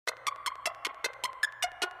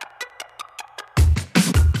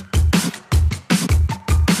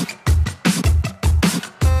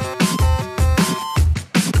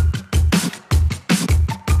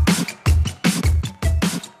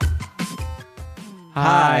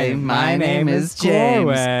Hi, my name is James,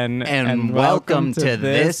 Corwin, and welcome to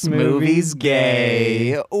This Movie's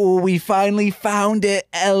Gay. Ooh, we finally found it,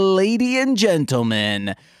 lady and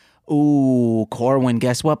gentlemen. Ooh, Corwin,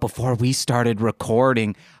 guess what? Before we started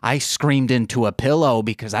recording, I screamed into a pillow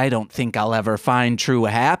because I don't think I'll ever find true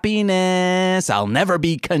happiness. I'll never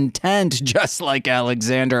be content, just like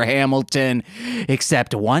Alexander Hamilton,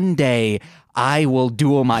 except one day I will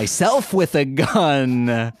duel myself with a gun.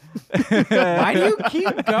 Why do you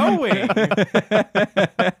keep going?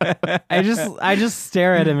 I just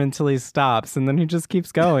stare at him until he stops, and then he just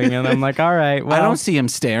keeps going, and I'm like, all right, well. I don't see him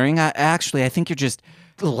staring. I think you're just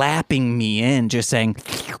lapping me in, just saying.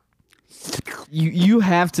 You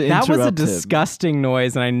have to interrupt That was a him. disgusting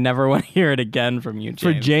noise, and I never want to hear it again from you, James.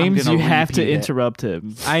 For James, I'm you gonna have to repeat it. interrupt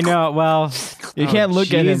him. I know, well. You can't look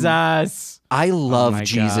at him. Jesus. I love my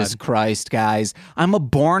Jesus God. Christ, guys. I'm a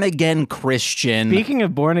born-again Christian. Speaking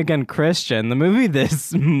of born-again Christian, the movie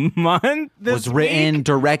this month was written,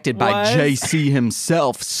 directed by was- JC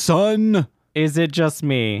himself, son. Is It Just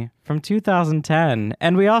Me? From 2010.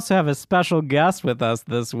 And we also have a special guest with us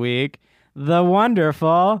this week, the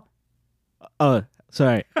wonderful... Oh,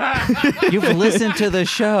 sorry. You've listened to the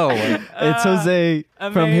show. It's Jose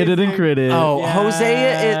from Hit It and amazing. Crit It. Oh, Jose.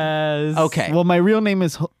 Yes. Okay. Well, my real name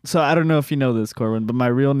is... So I don't know if you know this, Corwin, but my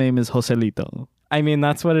real name is Joselito. I mean,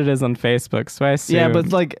 that's what it is on Facebook, so I assume. Yeah, but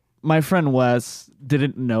like my friend Wes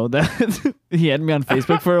didn't know that. He had me on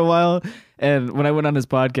Facebook for a while, and when I went on his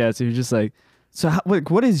podcast, he was just like, "So,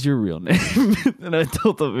 what is your real name?" And I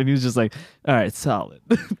told him, and he was just like, "All right, solid."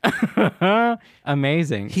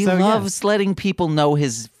 Amazing. He So, yeah. loves letting people know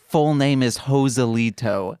his full name is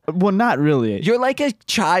Joselito. Well, not really. You're like a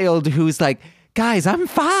child who's like, guys, I'm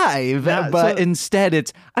 5. Yeah, but so- instead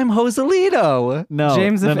it's, I'm Joselito. No,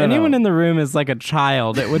 James, if no. anyone in the room is like a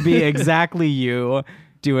child, it would be exactly you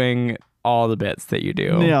doing all the bits that you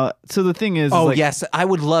do. Yeah. So the thing is, Oh, like, yes. I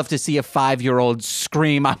would love to see a 5-year-old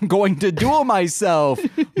scream, I'm going to duel myself.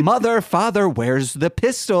 Mother, father, where's the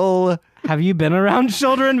pistol? Have you been around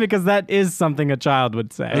children? Because that is something a child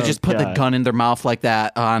would say. They just put the God. gun in their mouth like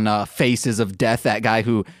that on Faces of Death. That guy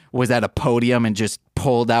who was at a podium and just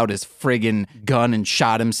pulled out his friggin' gun and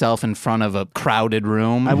shot himself in front of a crowded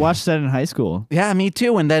room. I watched that in high school. Yeah, me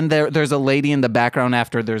too. And then there's a lady in the background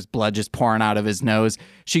after there's blood just pouring out of his nose.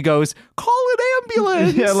 She goes, call an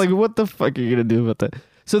ambulance. Yeah, like what the fuck are you gonna do about that?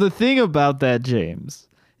 So the thing about that, James,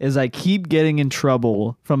 is I keep getting in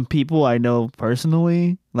trouble from people I know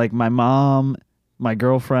personally, like my mom, my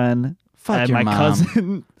girlfriend, Fuck and your my mom.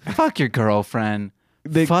 cousin. Fuck your girlfriend.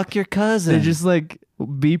 Fuck your cousin. They're just like,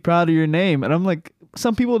 be proud of your name. And I'm like,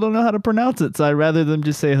 some people don't know how to pronounce it, so I'd rather them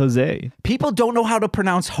just say Jose. People don't know how to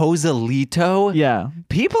pronounce Joselito. Yeah.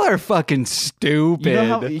 People are fucking stupid.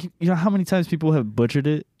 You know how many times people have butchered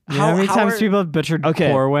it? You know how many times are- people have butchered Okay.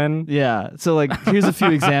 Corwin? Yeah. So like, here's a few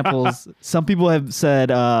examples. Some people have said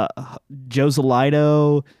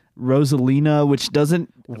Joselito, Rosalina, which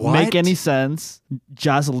doesn't What? make any sense.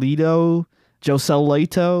 Joselito,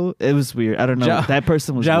 Joselito. It was weird. I don't know. Jo- That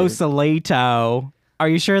person was Joe weird. Salato. Are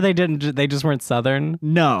you sure they didn't? They just weren't Southern?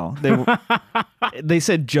 No, they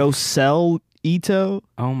said Joselito.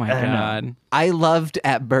 Oh my I don't know. God. I loved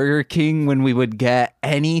at Burger King when we would get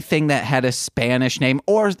anything that had a Spanish name,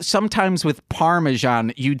 or sometimes with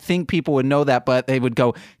Parmesan. You'd think people would know that, but they would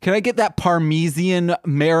go, can I get that Parmesan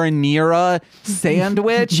marinara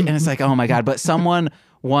sandwich? And it's like, oh my God. But someone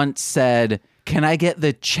once said, can I get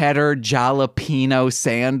the cheddar jalapeno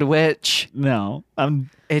sandwich? No,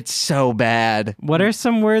 It's so bad. What are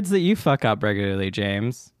some words that you fuck up regularly,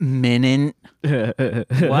 James? Minute.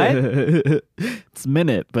 What? It's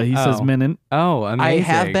minute, but he says Oh. minute. Oh, amazing. I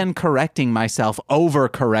have been correcting myself,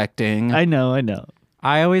 overcorrecting. I know.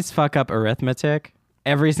 I always fuck up arithmetic.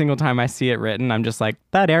 Every single time I see it written, I'm just like,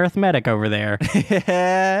 that arithmetic over there.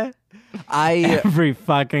 I Every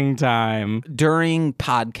fucking time. during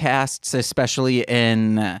podcasts, especially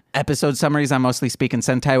in episode summaries, I mostly speak in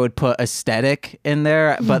Sentai. I would put aesthetic in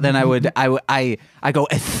there, but then I go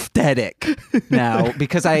aesthetic now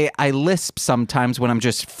because I lisp sometimes when I'm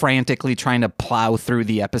just frantically trying to plow through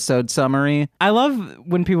the episode summary. I love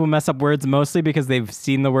when people mess up words mostly because they've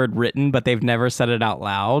seen the word written, but they've never said it out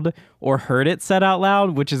loud or heard it said out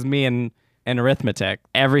loud, which is me and arithmetic.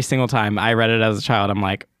 Every single time I read it as a child, I'm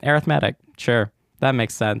like, arithmetic, sure, that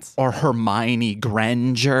makes sense. Or Hermione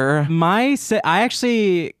Granger. I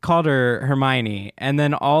actually called her Hermione, and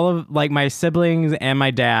then all of like my siblings and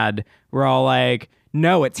my dad were all like,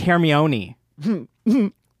 no, it's Hermione.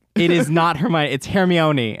 It is not Hermione, it's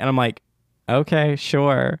Hermione. And I'm like, okay,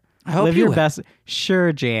 sure. I hope Live you your best.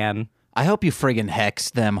 Sure, Jan. I hope you friggin' hex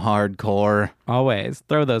them hardcore. Always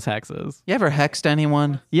throw those hexes. You ever hexed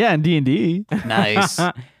anyone? Yeah, in D&D. Nice.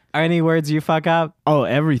 Any words you fuck up? Oh,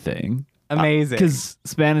 everything. Amazing. Because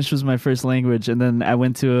Spanish was my first language, and then I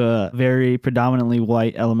went to a very predominantly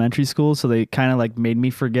white elementary school, so they kind of like made me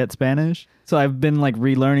forget Spanish. So I've been like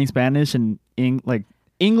relearning Spanish, and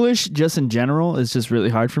English just in general is just really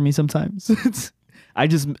hard for me sometimes. I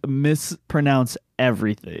just mispronounce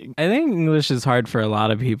everything. I think English is hard for a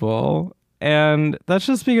lot of people, and that's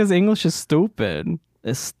just because English is stupid.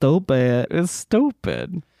 It's stupid. It's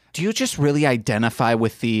stupid. Do you just really identify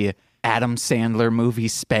with the Adam Sandler movie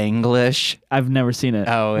Spanglish? I've never seen it.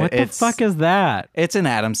 Oh, What the fuck is that? It's an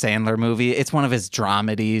Adam Sandler movie. It's one of his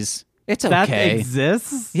dramedies. It's That okay.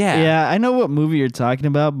 exists? Yeah, I know what movie you're talking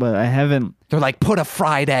about, but I haven't. They're like, put a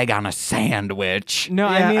fried egg on a sandwich. No,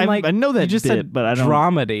 Yeah, I mean like I know that you just bit, said but I don't-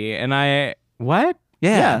 dramedy, and I what?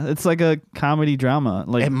 Yeah. It's like a comedy drama.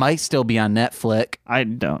 Like It might still be on Netflix. I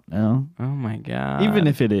don't know. Oh my god! Even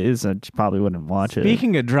if it is, I probably wouldn't watch it.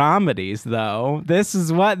 Speaking of dramedies, though, this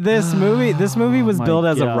is what this movie. This movie was my billed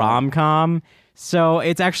as a God. rom-com, so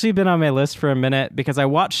it's actually been on my list for a minute because I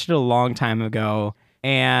watched it a long time ago,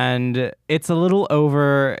 and it's a little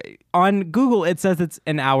over. On Google, it says it's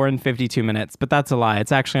an hour and 52 minutes, but that's a lie.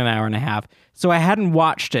 It's actually an hour and a half. So I hadn't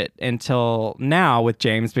watched it until now with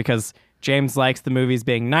James because James likes the movies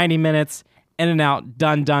being 90 minutes, in and out,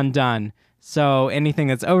 done, done, done. So anything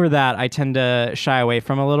that's over that, I tend to shy away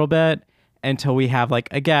from a little bit until we have like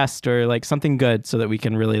a guest or like something good so that we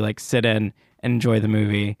can really like sit in and enjoy the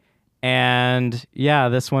movie. And yeah,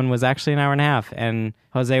 this one was actually an hour and a half, and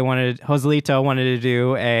Joselito wanted to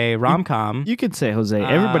do a rom-com. You could say Jose.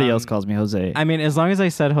 Everybody else calls me Jose. I mean, as long as I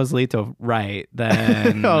said Joselito right,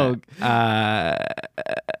 then Oh.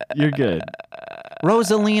 You're good.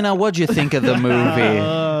 Rosalina, what'd you think of the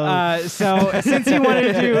movie? So since he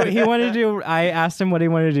wanted to do, I asked him what he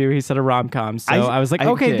wanted to do. He said a rom-com. So I was like,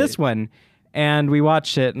 okay, this one. And we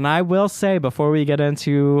watched it. And I will say, before we get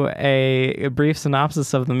into a brief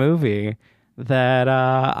synopsis of the movie, that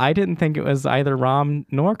I didn't think it was either rom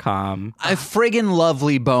nor com. Friggin'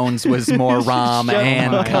 Lovely Bones was more rom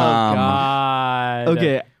and Oh, com. God.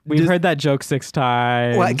 Okay, We've heard that joke 6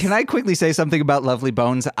 times. Well, can I quickly say something about Lovely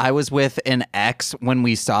Bones? I was with an ex when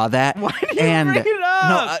we saw that. Why did you bring it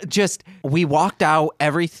up? No, we walked out,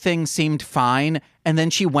 everything seemed fine, and then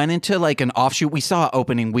she went into like an offshoot. We saw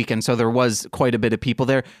opening weekend, so there was quite a bit of people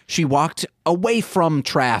there. She walked away from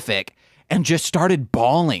traffic and just started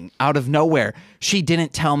bawling out of nowhere. She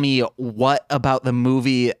didn't tell me what about the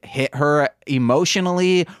movie hit her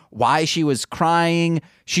emotionally, why she was crying.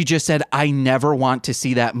 She just said, I never want to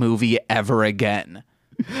see that movie ever again.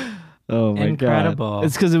 Oh my Incredible. God.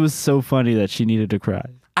 It's because it was so funny that she needed to cry.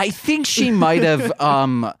 I think she might have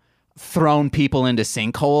thrown people into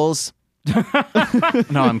sinkholes.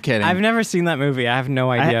 No, I'm kidding. I've never seen that movie. I have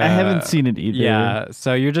no idea. I haven't seen it either. Yeah,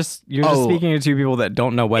 so you're just speaking to two people that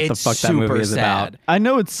don't know what the It's fuck that movie super is sad. about. I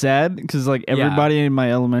know it's sad because like everybody in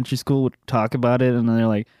my elementary school would talk about it, and they're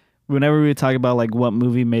like, whenever we would talk about like what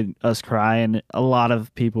movie made us cry, and a lot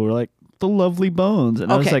of people were like, The Lovely Bones,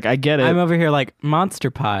 and I was Okay. like, I get it. I'm over here like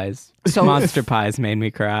Monster Pies. So- Monster Pies made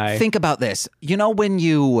me cry. Think about this. You know when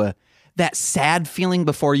you that sad feeling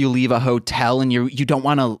before you leave a hotel and you don't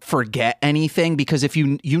want to forget anything because if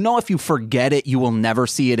you forget it, you will never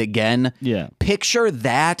see it again. Yeah. Picture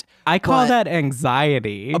that. I call but- that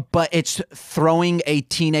anxiety. But it's throwing a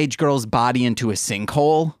teenage girl's body into a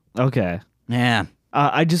sinkhole. Okay. Yeah.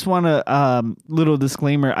 I just want to little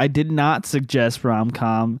disclaimer. I did not suggest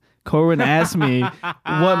rom-com. Corwin asked me,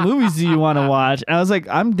 what movies do you want to watch? And I was like,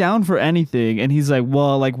 I'm down for anything. And he's like,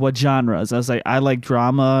 well, like what genres? I was like, I like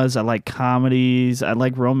dramas. I like comedies. I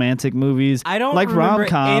like romantic movies. I don't like remember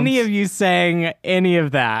rom-coms. any of you saying any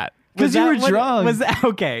of that. 'Cause Was you that were what- drunk. Was that,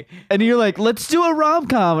 okay. And you're like, let's do a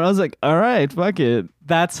rom-com. And I was like, all right, fuck it.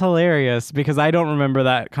 That's hilarious because I don't remember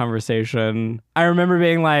that conversation. I remember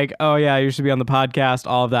being like, oh yeah, you should be on the podcast,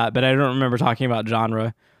 all of that. But I don't remember talking about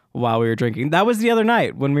genre while we were drinking. That was the other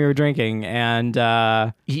night when we were drinking and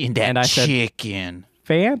Eating that And I said- chicken.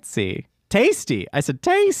 fancy. Tasty. I said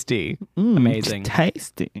tasty. Amazing.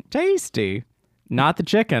 Tasty. Tasty. Not the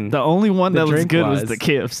chicken. The only one The that was drink good was was. the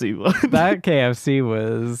KFC one. That KFC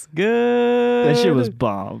was good. That shit was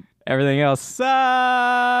bomb. Everything else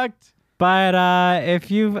sucked. But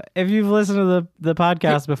if you've listened to the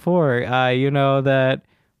podcast before, you know that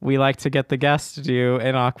we like to get the guests to do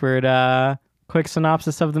an awkward quick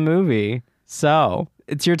synopsis of the movie. So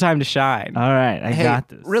it's your time to shine. All right, I Hey, got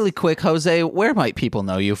this. really quick, Jose, where might people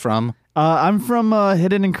know you from? I'm from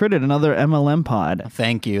Hidden and Critted, another MLM pod.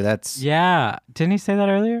 Thank you. That's Yeah. Didn't he say that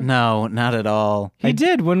earlier? no, not at all. He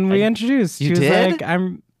did when we introduced. You He was did?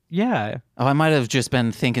 like, yeah. Oh, I might have just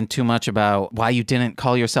been thinking too much about why you didn't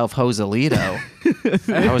call yourself Joselito.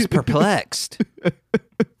 I was perplexed.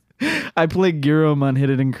 I play Girom on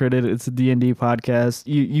Hidden and Critted. It's a D&D podcast.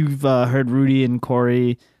 You've heard Rudy and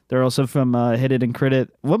Corey. They're also from Hidden and Critted.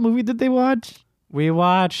 What movie did they watch? We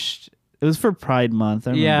watched. It was for Pride Month.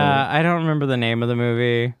 I remember. Yeah, I don't remember the name of the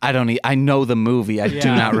movie. I know the movie. I do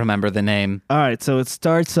Yeah. not remember the name. All right, so it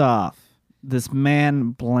starts off. This man,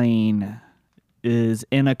 Blaine, is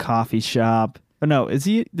in a coffee shop. Oh, no,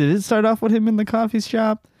 did it start off with him in the coffee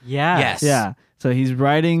shop? Yeah. Yes. Yeah. So he's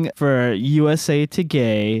writing for USA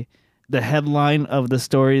Today. The headline of the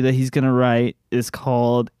story that he's going to write is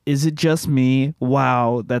called Is It Just Me?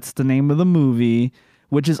 Wow, that's the name of the movie,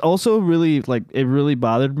 which is also really, like, it really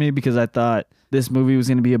bothered me because I thought this movie was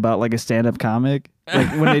going to be about, like, a stand-up comic.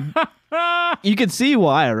 Like, when you could see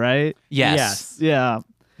why, right? Yes. Yeah.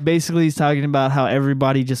 Basically, he's talking about how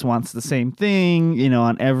everybody just wants the same thing,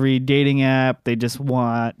 on every dating app. They just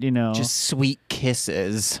want, Just sweet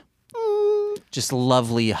kisses. Just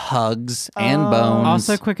lovely hugs and bones.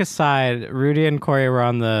 Also, quick aside, Rudy and Corey were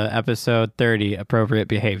on the episode 30, Appropriate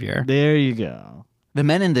Behavior. There you go. The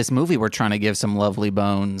men in this movie were trying to give some lovely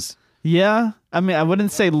bones. Yeah. I mean, I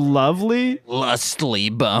wouldn't say lovely. Lustly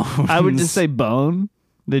bones. I would just say bone.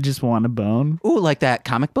 They just want a bone. Ooh, like that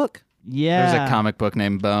comic book? Yeah. There's a comic book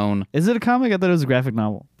named Bone. Is it a comic? I thought it was a graphic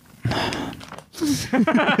novel.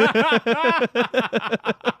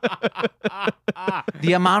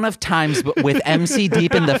 The amount of times with MC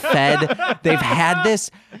Deep in the Fed, they've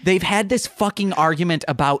had this fucking argument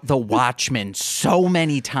about The Watchmen so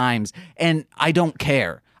many times, and I don't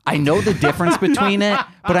care. I know the difference between it,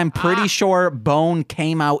 but I'm pretty sure Bone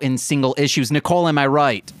came out in single issues. Nicole, am I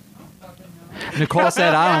right? Nicole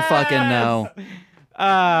said, I don't fucking know.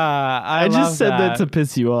 I just said that to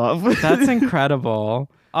piss you off. That's incredible.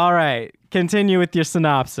 All right, continue with your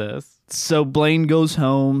synopsis. So Blaine goes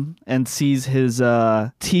home and sees his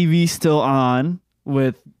TV still on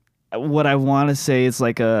with what I want to say is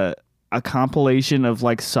like a compilation of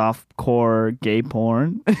like softcore gay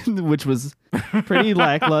porn, which was pretty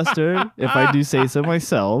lackluster, if I do say so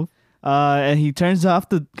myself. And he turns off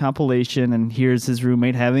the compilation and hears his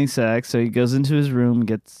roommate having sex. So he goes into his room,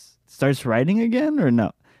 starts writing again, or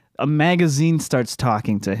no? A magazine starts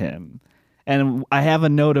talking to him. And I have a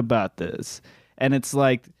note about this. And it's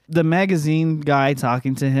like the magazine guy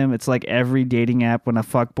talking to him. It's like every dating app when a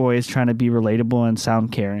fuckboy is trying to be relatable and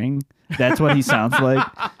sound caring. That's what he sounds like.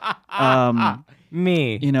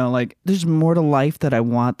 Me. Like there's more to life that I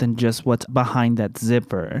want than just what's behind that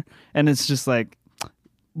zipper. And it's just like,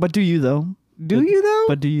 but do you though? Do you though?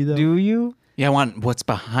 But do you though? Do you? Yeah, I want what's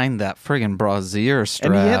behind that friggin' brassiere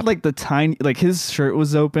strap. And he had like the tiny, like his shirt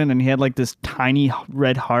was open and he had like this tiny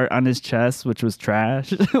red heart on his chest, which was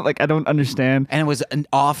trash. Like, I don't understand. And it was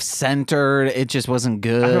off-centered. It just wasn't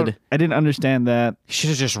good. I didn't understand that. You should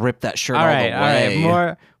have just ripped that shirt All all right, the all way.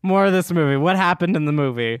 right. More of this movie. What happened in the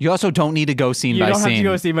movie? You also don't need to go scene You by don't scene. have to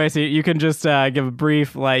go scene by scene. You can just give a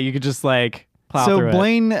brief, you could just plow So through it.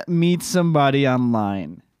 Blaine meets somebody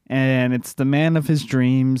online and it's the man of his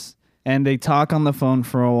dreams. And they talk on the phone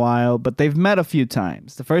for a while, but they've met a few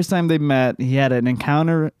times. The first time they met, he had an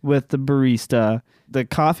encounter with the barista. The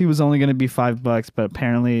coffee was only going to be $5, but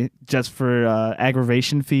apparently just for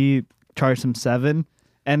aggravation fee, charged him $7.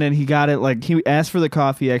 And then he got it, he asked for the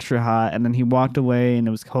coffee extra hot, and then he walked away, and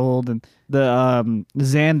it was cold. And the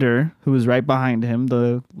Xander, who was right behind him,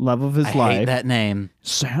 the love of his I life, hate that name.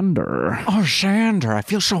 Xander, Oh, Xander, I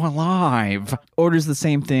feel so alive. orders the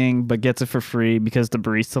same thing, but gets it for free because the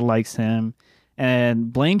barista likes him.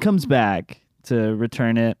 And Blaine comes back to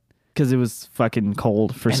return it because it was fucking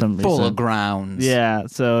cold for some reason. Full of grounds. Yeah,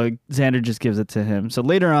 so Xander just gives it to him. So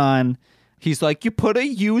later on, He's like, you put a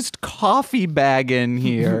used coffee bag in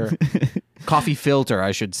here. Coffee filter,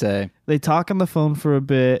 I should say. they talk on the phone for a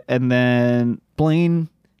bit, and then Blaine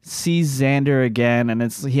sees Xander again, and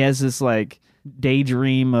he has this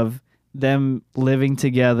daydream of them living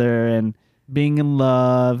together and being in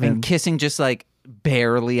love And kissing just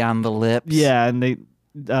barely on the lips. yeah, and they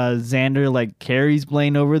Xander carries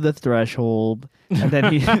Blaine over the threshold, and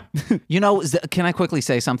then he Can I quickly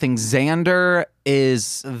say something? Xander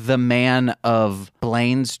is the man of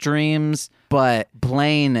Blaine's dreams, but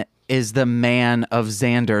Blaine is the man of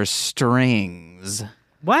Xander's strings.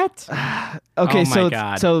 What? okay, Oh my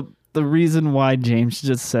God. so the reason why James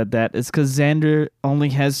just said that is because Xander only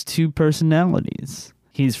has two personalities.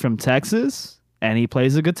 He's from Texas and he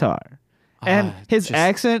plays a guitar, and his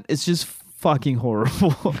accent is just fucking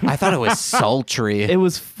horrible. I thought it was sultry. It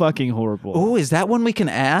was fucking horrible. Oh, is that one we can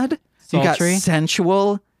add? You got Sultry?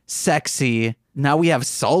 sensual, sexy. Now we have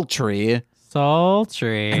sultry.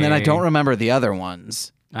 Sultry. And then I don't remember the other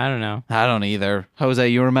ones. I don't know. I don't either. Jose,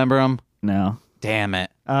 you remember them? No. Damn it.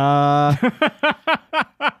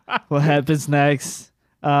 What happens next?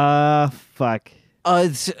 Fuck.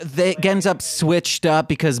 It ends up switched up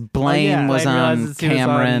because Blaine was Blaine on realizes he was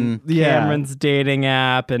Cameron. on Cameron's dating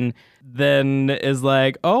app, and then is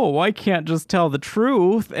like, "Oh, I can't just tell the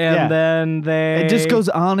truth." And Yeah. then It just goes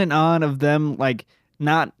on and on of them like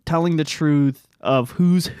not telling the truth of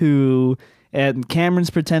who's who, and Cameron's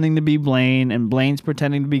pretending to be Blaine, and Blaine's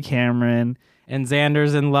pretending to be Cameron. And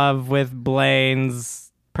Xander's in love with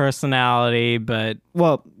Blaine's personality, but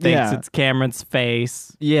Well, thinks it's Cameron's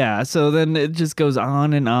face. yeah. So then it just goes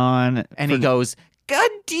on and on. And he goes, God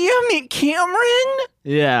damn it, Cameron.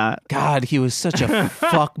 Yeah. God, he was such a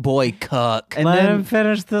fuckboy cuck. And Let then him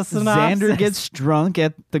finish the synopsis. Xander gets drunk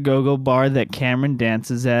at the go-go bar that Cameron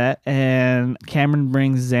dances at, and Cameron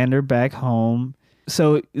brings Xander back home.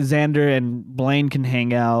 So Xander and Blaine can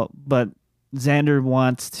hang out, but Xander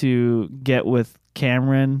wants to get with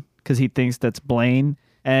Cameron because he thinks that's Blaine.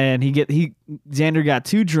 And Xander got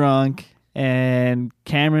too drunk, and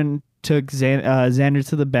Cameron took Xander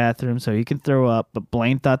to the bathroom so he can throw up, but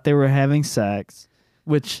Blaine thought they were having sex,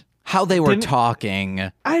 which How they were Didn't-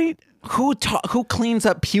 talking. Who cleans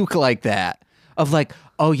up puke like that? Of like,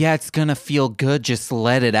 oh yeah, it's gonna feel good, just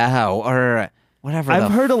let it out, or whatever.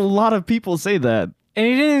 I've heard a lot of people say that. And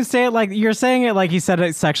he didn't even say it like you're saying it like he said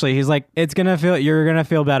it sexually. He's like, you're gonna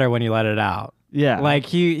feel better when you let it out. Yeah. Like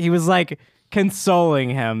he was like consoling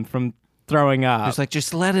him from throwing up. It's like,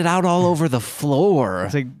 just let it out all over the floor.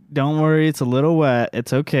 It's like, don't worry, it's a little wet.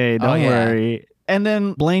 It's okay. Don't yeah. worry. And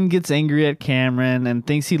then Blaine gets angry at Cameron and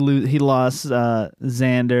thinks he lost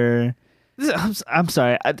Xander. I'm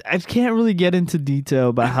sorry. I can't really get into detail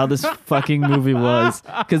about how this fucking movie was,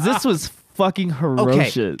 because this was fucking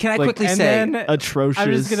ferocious. Okay, can I Like, quickly and say? then atrocious?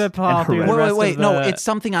 I'm just gonna plow and through the horrendous. rest Wait. of No, the- it's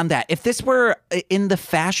something on that. If this were in the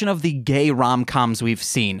fashion of the gay rom-coms we've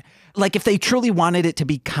seen, like if they truly wanted it to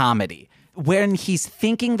be comedy, when he's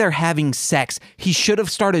thinking they're having sex, he should have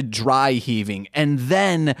started dry heaving, and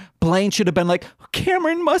then Blaine should have been like,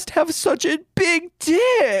 Cameron must have such a big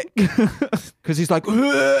dick. Because he's like,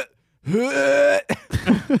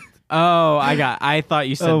 Oh, I thought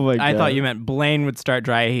you said. Oh my I God. thought you meant Blaine would start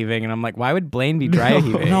dry heaving, and I'm like, why would Blaine be dry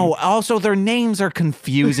heaving? No, also their names are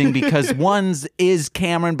confusing because one's is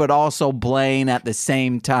Cameron, but also Blaine at the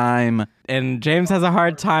same time. And James has a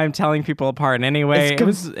hard time telling people apart. Anyway, It's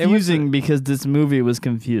confusing because this movie was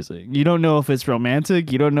confusing. You don't know if it's romantic.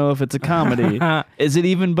 You don't know if it's a comedy. Is it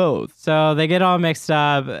even both? So they get all mixed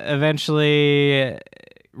up. Eventually,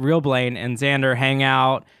 real Blaine and Xander hang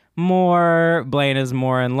out more. Blaine is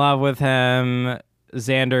more in love with him.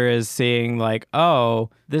 Xander is seeing like, oh,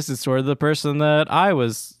 this is sort of the person that I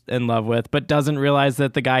was in love with, but doesn't realize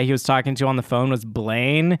that the guy he was talking to on the phone was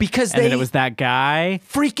Blaine. Because and then they- it was that guy.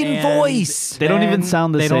 Freaking And voice. They don't even then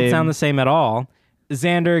sound the They same. don't sound the same at all.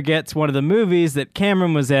 Xander gets one of the movies that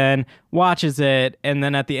Cameron was in, watches it, and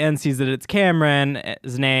then at the end sees that it's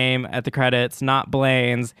Cameron's name at the credits, not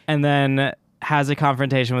Blaine's, and then has a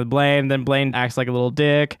confrontation with Blaine. Then Blaine acts like a little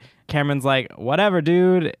dick. Cameron's like, whatever,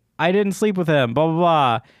 dude. I didn't sleep with him, blah, blah,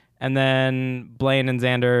 blah. And then Blaine and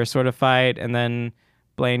Xander sort of fight, and then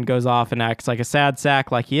Blaine goes off and acts like a sad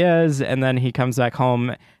sack like he is, and then he comes back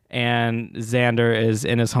home, and Xander is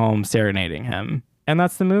in his home serenading him. And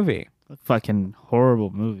that's the movie. Fucking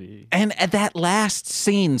horrible movie. And at that last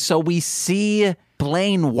scene, so we see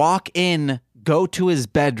Blaine walk in, go to his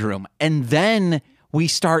bedroom, and then we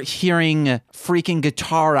start hearing freaking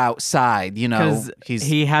guitar outside, you know. Because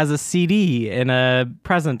he has a CD in a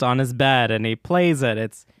present on his bed, and he plays it.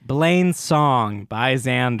 It's Blaine's song by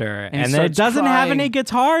Xander, he and then it starts doesn't have crying. any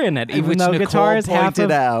guitar in it, even which though Nicole guitar is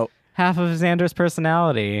pointed out. half of Xander's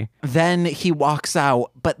personality. Then he walks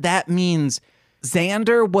out, but that means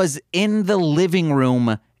Xander was in the living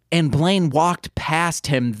room and Blaine walked past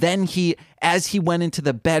him. Then as he went into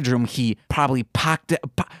the bedroom, he probably pocked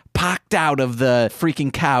out of the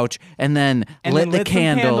freaking couch and then lit the some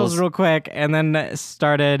candles. real quick, and then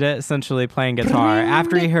started essentially playing guitar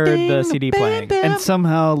after he heard the CD playing. And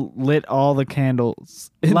somehow lit all the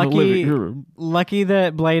candles in the living room. Lucky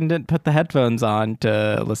that Blaine didn't put the headphones on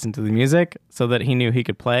to listen to the music so that he knew he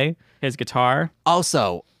could play his guitar.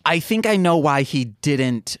 Also, I think I know why he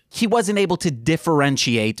wasn't able to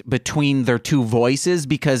differentiate between their two voices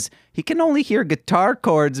because he can only hear guitar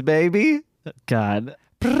chords, baby. God.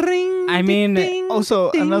 Pring, I mean, ding,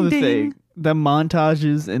 Also, ding, another ding. thing. the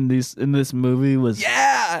montages in this movie was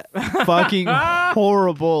Yeah. fucking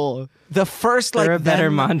horrible. The first There like are better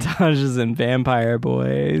them- montages than Vampire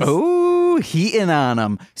Boys. Ooh, heating on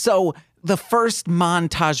them. So the first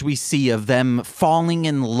montage we see of them falling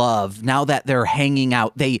in love, now that they're hanging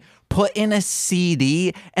out, they put in a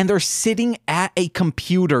CD and they're sitting at a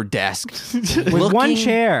computer desk with one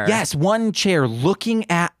chair. Yes, one chair, looking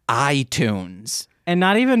at iTunes. And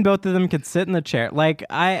not even both of them could sit in the chair. Like,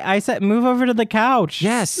 I said, move over to the couch.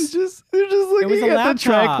 Yes. They're just was looking a at the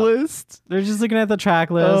track laptop. list. They're just looking at the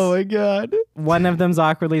track list. Oh my god. One of them's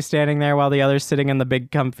awkwardly standing there while the other's sitting in the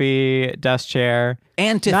big comfy desk chair.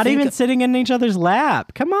 And to Not think even sitting in each other's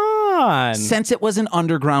lap. Come on. since it was an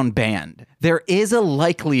underground band, there is a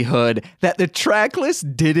likelihood that the track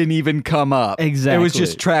list didn't even come up. Exactly. It was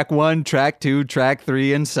just track 1, track 2, track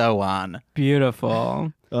 3, and so on.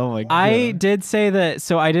 Beautiful. Oh my god. I did say that,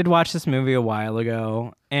 so I did watch this movie a while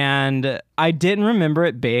ago, and I didn't remember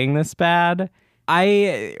it being this bad.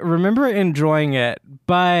 I remember enjoying it,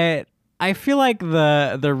 but I feel like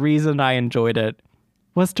the reason I enjoyed it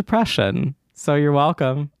was depression. So you're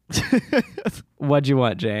welcome. What'd you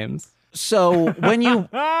want, James? So when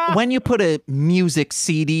you put a music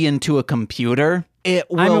CD into a computer, it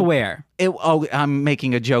will. I'm aware. I'm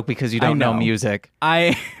making a joke because you don't know know. music.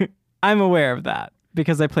 I'm aware of that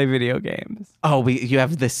because I play video games. Oh, you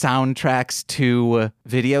have the soundtracks to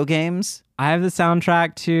video games? I have the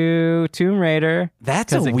soundtrack to Tomb Raider.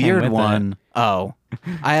 That's a 'cause it came weird with one. Oh.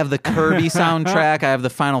 I have the Kirby soundtrack. I have the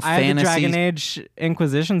Final I have the Fantasy. Dragon Age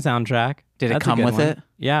Inquisition soundtrack. Did it That's a come good with one. it?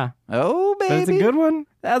 Yeah. Oh, baby. That's a good one.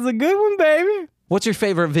 That's a good one, baby. What's your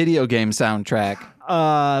favorite video game soundtrack?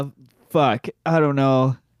 Fuck. I don't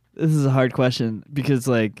know. This is a hard question because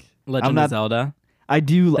like Legend I'm not of Zelda. I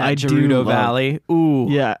do That I do Gerudo love, Valley. Ooh.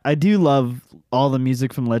 Yeah, I do love all the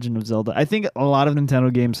music from Legend of Zelda. I think a lot of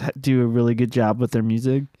Nintendo games do a really good job with their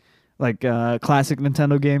music. Like classic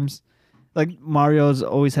Nintendo games. Like Mario's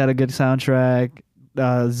always had a good soundtrack.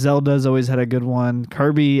 Zelda's always had a good one.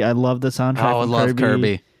 Kirby, I love the soundtrack. Oh, I from love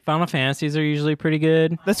Kirby. Final Fantasies are usually pretty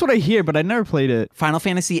good. That's what I hear, but I never played it. Final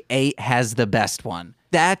Fantasy VIII has the best one.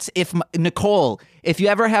 That's Nicole, if you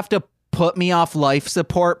ever have to put me off life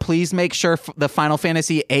support, please make sure the Final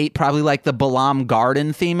Fantasy VIII, probably like the Balam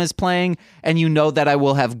Garden theme is playing, and you know that I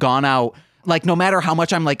will have gone out. Like, no matter how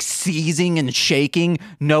much I'm like seizing and shaking,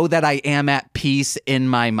 know that I am at peace in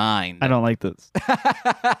my mind. I don't like this.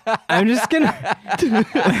 I'm just gonna.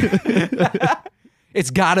 It's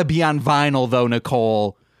gotta be on vinyl though,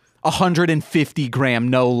 Nicole. 150 gram,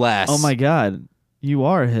 no less. Oh my god. You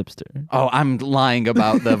are a hipster. Oh, I'm lying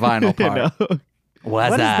about the vinyl part. What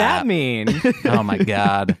does that mean? Oh my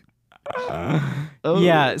god.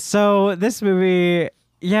 Yeah. So this movie.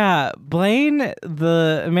 Yeah, Blaine,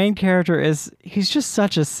 the main character, he's just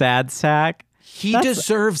such a sad sack. He That's-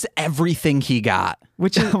 deserves everything he got.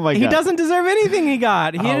 Which is, Oh my he God. doesn't deserve anything he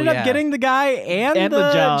got. He ended yeah. up getting the guy and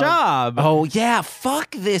the job. Oh yeah, fuck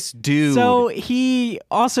this dude. So he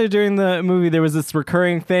also, during the movie, there was this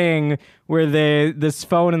recurring thing where this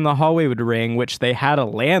phone in the hallway would ring, which they had a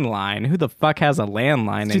landline. Who the fuck has a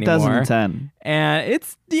landline anymore? 2010. And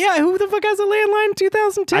who the fuck has a landline in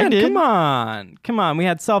 2010? I did. Come on. We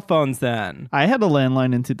had cell phones then. I had a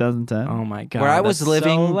landline in 2010. Oh my god. Where I was that's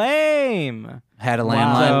living- so lame. had a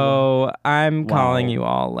landline. So I'm calling you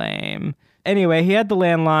all lame. Anyway, he had the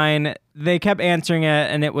landline. They kept answering it,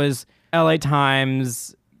 and it was LA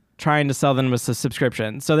Times trying to sell them a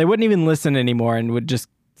subscription. So they wouldn't even listen anymore and would just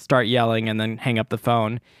start yelling and then hang up the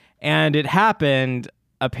phone. And it happened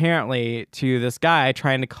apparently to this guy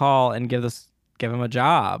trying to call and give him a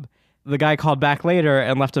job. The guy called back later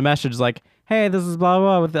and left a message like, "Hey, this is blah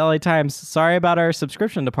blah with the LA Times. Sorry about our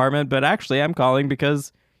subscription department, but actually I'm calling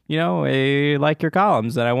because I like your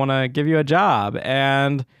columns and I want to give you a job."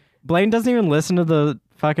 And Blaine doesn't even listen to the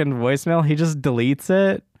fucking voicemail. He just deletes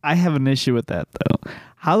it. I have an issue with that though.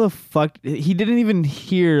 How the fuck he didn't even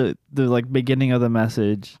hear the beginning of the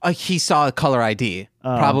message? He saw a caller ID.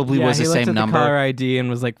 Probably Yeah, was the he looked same at number. the caller ID and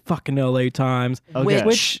was like, fucking LA Times. Okay.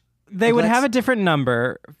 Which they would Let's- have a different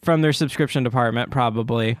number from their subscription department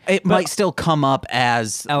probably. It might still come up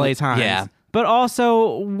as LA Times. Yeah. But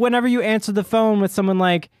also, whenever you answer the phone with someone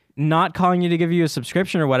like not calling you to give you a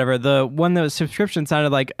subscription or whatever, the one that was subscription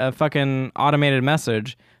sounded like a fucking automated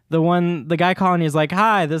message. The guy calling you is like,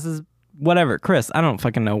 "Hi, this is whatever, Chris." I don't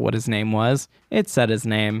fucking know what his name was. It said his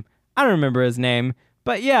name. I don't remember his name.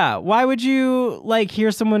 But yeah, why would you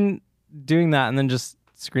hear someone doing that and then just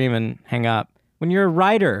scream and hang up? When you're a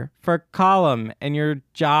writer for a column and your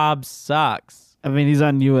job sucks. I mean, he's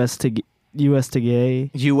on US Today.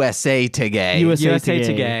 USA Today. USA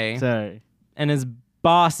Today. Sorry. And his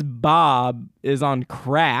boss Bob is on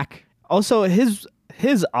crack. Also, his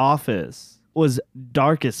office was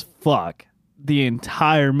dark as fuck the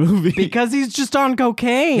entire movie. Because he's just on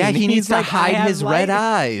cocaine. Yeah, he needs He's to hide his red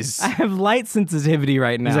eyes. I have light sensitivity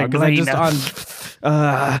right now. He's like, because I'm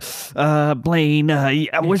Blaine, just on. Blaine,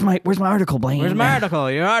 where's my article, Blaine? Where's my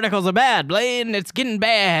article? Your articles are bad, Blaine. It's getting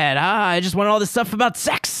bad. I just want all this stuff about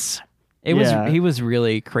sex. He was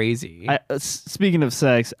really crazy. Speaking of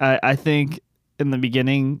sex, I think in the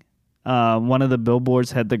beginning, one of the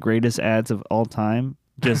billboards had the greatest ads of all time.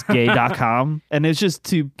 Just gay.com. And it's just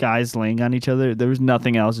two guys laying on each other. There was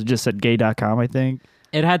nothing else. It just said gay.com, I think.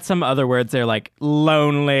 It had some other words there like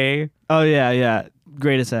lonely. Oh, yeah.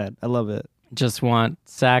 Greatest ad. I love it. Just want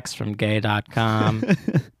sex from gay.com.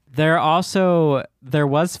 There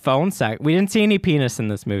was phone sex. We didn't see any penis in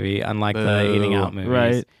this movie, unlike the Eating Out movies.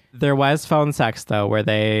 Right. There was phone sex, though, where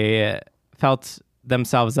they felt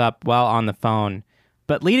themselves up while on the phone.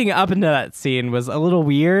 But leading up into that scene was a little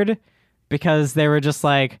weird because they were just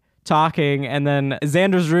like talking, and then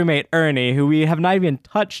Xander's roommate, Ernie, who we have not even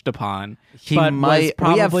touched upon, He but might.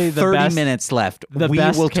 was We have probably 30 minutes left. the We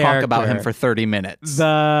best will talk about him character. for 30 minutes.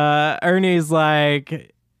 The Ernie's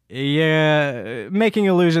like, yeah, making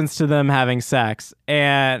allusions to them having sex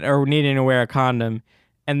or needing to wear a condom,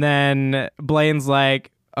 and then Blaine's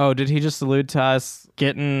like, oh, did he just allude to us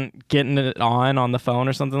getting it on the phone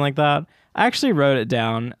or something like that? I actually wrote it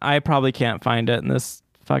down. I probably can't find it in this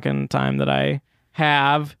fucking time that I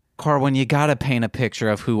have. Corwin, you gotta paint a picture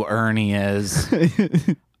of who Ernie is.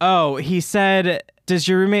 Oh, he said, does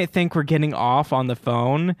your roommate think we're getting off on the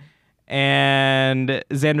phone? And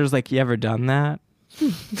Xander's like, you ever done that?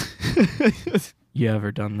 You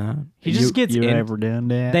ever done that? He just gets you in. ever done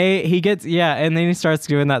that? And then he starts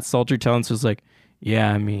doing that sultry tone. So it's like,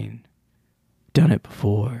 yeah, I mean, done it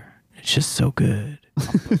before. It's just so good.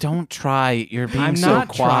 Don't try. You're being I'm so not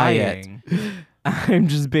quiet. trying. I'm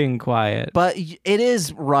just being quiet. But it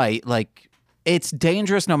is right. Like, it's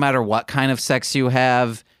dangerous no matter what kind of sex you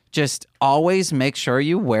have. Just always make sure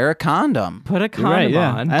you wear a condom. Put a condom right,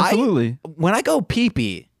 yeah, on. absolutely. When I go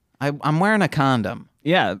pee-pee, I'm wearing a condom.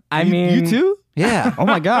 Yeah, I you mean- too? Yeah. Oh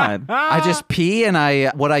my god. I just pee, and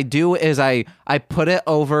what I do is I put it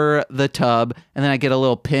over the tub, and then I get a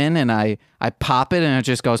little pin, and I pop it, and it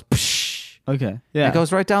just goes psh. Okay. Yeah. It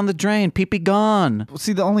goes right down the drain. Pee-pee gone.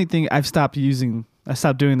 See, the only thing I stopped doing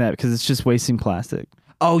that because it's just wasting plastic.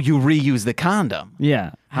 Oh, you reuse the condom.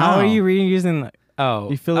 Yeah. How are you reusing the... Oh,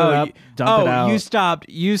 You fill it up, dump it out.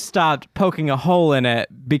 You stopped poking a hole in it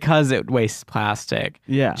because it wastes plastic.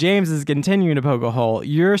 Yeah. James is continuing to poke a hole.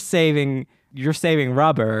 You're saving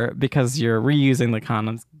rubber because you're reusing the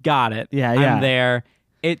condoms. Got it. Yeah. I'm there.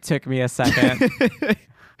 It took me a second.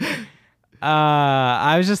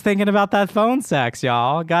 I was just thinking about that phone sex,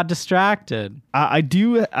 y'all. Got distracted. I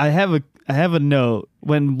have a note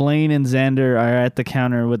when Blaine and Xander are at the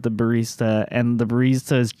counter with the barista, and the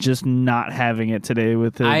barista is just not having it today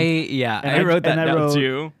with him. I wrote that down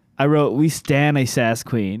too. I wrote, we stan a sass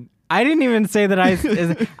queen. I didn't even say that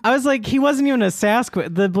I was like, he wasn't even a sass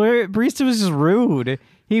queen. The barista was just rude.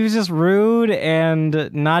 He was just rude and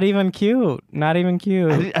not even cute. Not even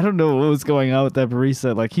cute. I don't know what was going on with that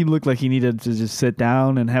barista. Like, he looked like he needed to just sit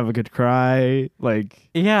down and have a good cry. Like,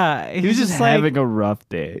 Yeah. he was just having a rough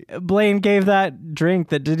day. Blaine gave that drink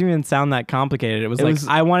that didn't even sound that complicated. It was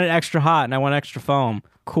I want it extra hot and I want extra foam.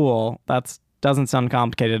 Cool. That doesn't sound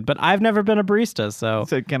complicated. But I've never been a barista, so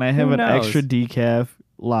can I have who an knows? extra decaf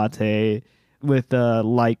latte with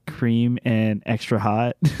light cream and extra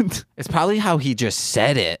hot? It's probably how he just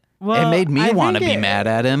said it. Well, it made me I want to think be mad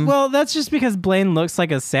at him. Well, that's just because Blaine looks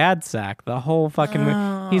like a sad sack the whole fucking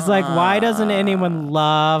movie. He's like, why doesn't anyone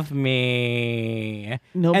love me?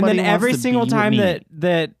 Nobody and then wants every to single be time with me.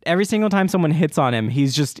 that every single time someone hits on him,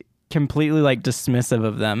 he's just completely like dismissive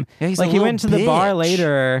of them. Yeah, he's like a he little went to the bar bitch.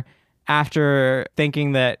 later after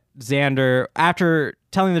thinking that after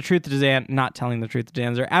telling the truth to Xander, not telling the truth to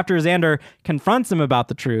Xander, after Xander confronts him about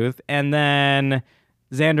the truth, and then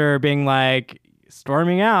Xander being like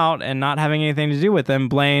storming out and not having anything to do with him,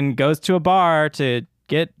 Blaine goes to a bar to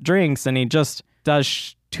get drinks, and he just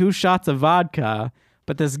does 2 shots of vodka.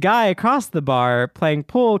 But this guy across the bar playing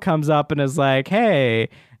pool comes up and is like, hey,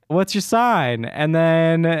 what's your sign? And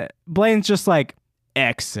then Blaine's just like,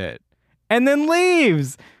 exit, and then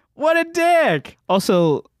leaves. What a dick.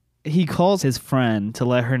 Also, he calls his friend to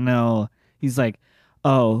let her know. He's like,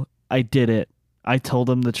 oh, I did it. I told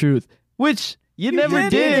him the truth. Which You never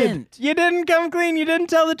did. You didn't come clean. You didn't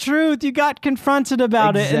tell the truth. You got confronted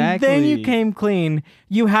about it, and then you came clean.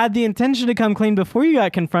 You had the intention to come clean before you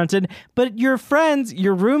got confronted, but your friends,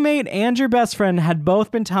 your roommate and your best friend had both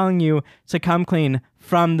been telling you to come clean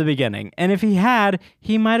from the beginning. And if he had,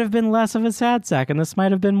 he might have been less of a sad sack, and this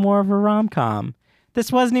might have been more of a rom-com.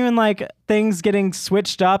 This wasn't even like things getting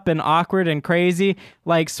switched up and awkward and crazy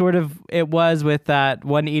like sort of it was with that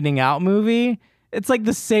One Eating Out movie. It's like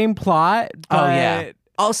the same plot. Oh, yeah.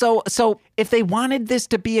 Also, so if they wanted this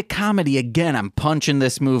to be a comedy, again, I'm punching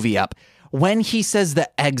this movie up. When he says the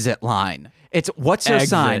exit line, it's, what's your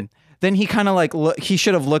sign? Then he kind of like, he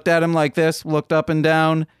should have looked at him like this, looked up and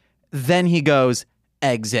down. Then he goes,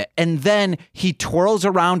 exit. And then he twirls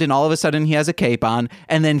around and all of a sudden he has a cape on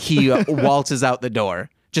and then he waltzes out the door.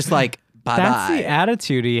 Just like, bye-bye. That's the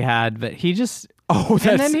attitude he had, but he just... Oh,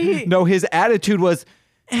 no, his attitude was,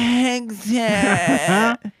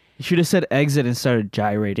 exit. You should have said exit and started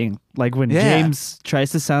gyrating. Like when James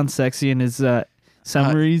tries to sound sexy in his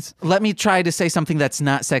summaries. Let me try to say something that's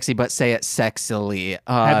not sexy, but say it sexily.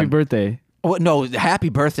 Happy birthday. Oh, no, Happy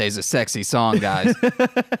Birthday is a sexy song, guys.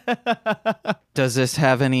 Does this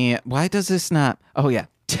have any... Why does this not... Oh, yeah.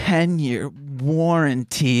 10-year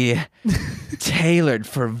warranty tailored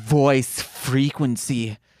for voice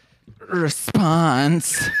frequency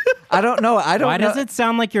response. I don't know. Why does it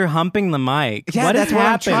sound like you're humping the mic? Yeah, what that's is what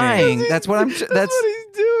happening? I'm trying. That's what what he's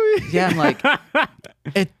doing. Yeah, I'm like,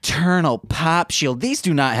 eternal pop shield. These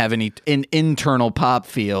do not have an internal pop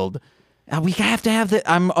field. We have to have the...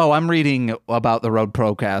 I'm reading about the Rode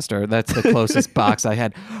Procaster. That's the closest box I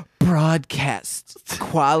had. Broadcast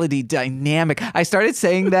quality dynamic. I started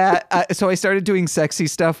saying that. So I started doing sexy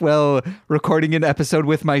stuff while recording an episode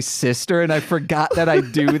with my sister, and I forgot that I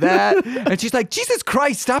do that. And she's like, Jesus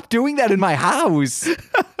Christ, stop doing that in my house.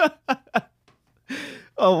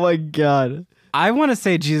 Oh my God. I want to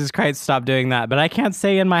say Jesus Christ, stop doing that, but I can't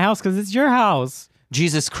say in my house because it's your house.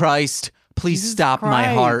 Jesus Christ, please stop my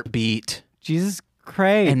heartbeat. Jesus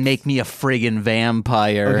Christ. And make me a friggin'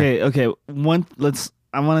 vampire. Okay.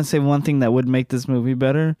 I want to say one thing that would make this movie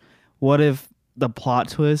better. What if the plot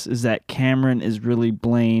twist is that Cameron is really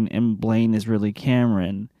Blaine and Blaine is really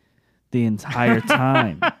Cameron the entire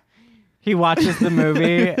time? He watches the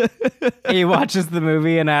movie. And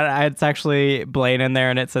it's actually Blaine in there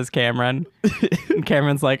and it says Cameron. And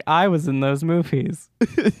Cameron's like, I was in those movies.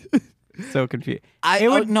 So confused.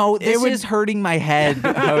 This is hurting my head,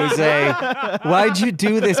 Jose. Why'd you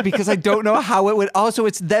do this? Because I don't know how it would. Also,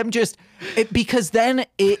 it's them because then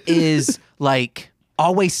it is like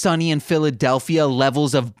Always Sunny in Philadelphia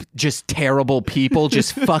levels of just terrible people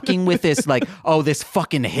just fucking with this, like, oh, this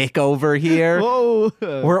fucking hick over here. Whoa.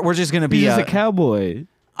 We're just going to be He's a cowboy.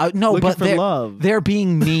 No, looking but for love. They're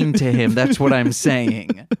being mean to him. That's what I'm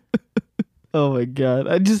saying. Oh my God.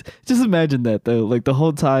 I just imagine that though. Like the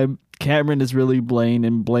whole time Cameron is really Blaine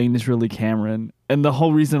and Blaine is really Cameron. And the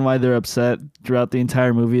whole reason why they're upset throughout the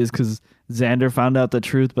entire movie is because Xander found out the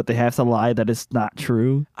truth, but they have to lie that it's not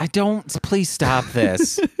true. Please stop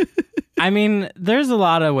this. I mean, there's a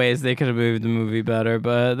lot of ways they could have moved the movie better,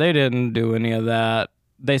 but they didn't do any of that.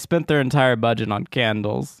 They spent their entire budget on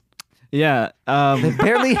candles. Yeah. They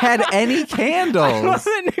barely had any candles.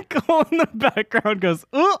 Nicole in the background goes,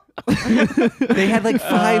 ooh. They had like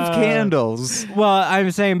 5 candles. Well,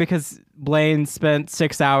 I'm saying because Blaine spent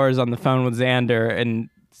 6 hours on the phone with Xander and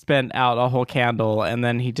spent out a whole candle, and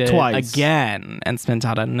then he did Twice. it again and spent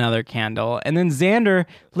out another candle, and then Xander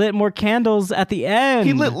lit more candles at the end.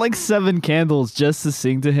 He lit like 7 candles just to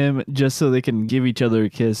sing to him, just so they can give each other a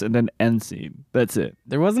kiss, and then end scene. That's it.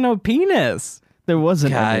 There was no penis. There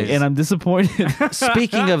wasn't Guys. any, and I'm disappointed.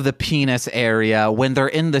 Speaking of the penis area, when they're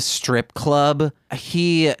in the strip club,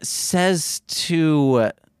 he says to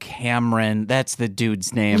Cameron, that's the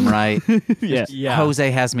dude's name, right? Yeah. Jose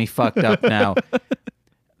has me fucked up now.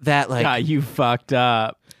 That like, God, you fucked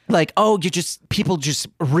up. like, oh, you're just people just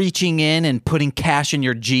reaching in and putting cash in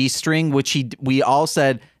your G-string, which we all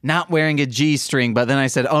said not wearing a G-string, but then I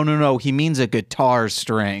said, oh no, he means a guitar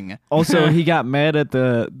string. Also, he got mad at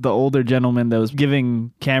the older gentleman that was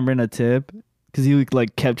giving Cameron a tip because he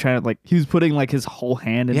like kept trying to like he was putting like his whole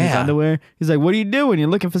hand in his underwear. He's like, "What are you doing? You're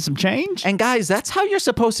looking for some change?" And guys, that's how you're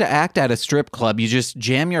supposed to act at a strip club. You just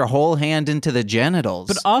jam your whole hand into the genitals.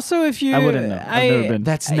 But also, if you, I wouldn't know. I've never been.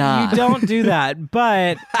 That's not. You don't do that.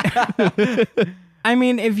 But I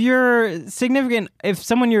mean, if you're significant, if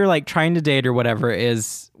someone you're like trying to date or whatever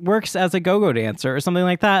works as a go-go dancer or something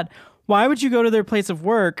like that, why would you go to their place of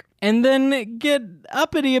work and then get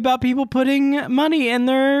uppity about people putting money in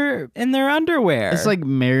their underwear? It's like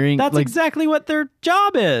marrying. That's like, exactly what their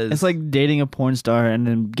job is. It's like dating a porn star and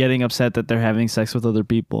then getting upset that they're having sex with other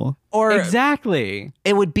people. Or exactly.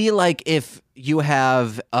 it would be like if you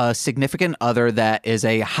have a significant other that is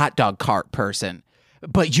a hot dog cart person,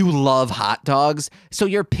 but you love hot dogs, so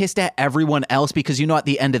you're pissed at everyone else because you know at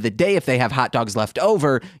the end of the day, if they have hot dogs left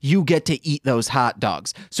over, you get to eat those hot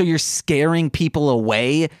dogs. So you're scaring people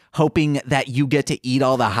away, hoping that you get to eat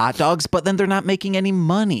all the hot dogs, but then they're not making any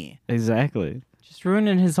money. Exactly. Just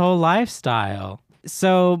ruining his whole lifestyle.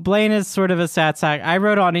 So Blaine is sort of a sad sack. I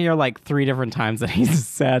wrote on here like 3 different times that he's a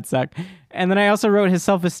sad sack. And then I also wrote his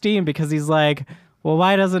self-esteem because he's like, well,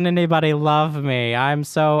 why doesn't anybody love me? I'm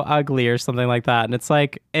so ugly or something like that. And it's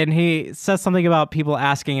like, and he says something about people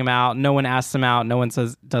asking him out. No one asks him out. No one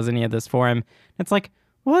does any of this for him. It's like,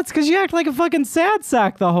 well, it's because you act like a fucking sad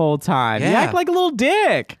sack the whole time. You Yeah. act like a little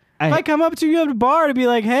dick. If I come up to you at a bar to be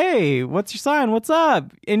like, hey, what's your sign? What's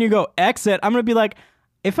up? And you go, exit. I'm going to be like,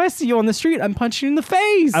 if I see you on the street, I'm punching you in the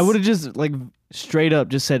face. I would have just like straight up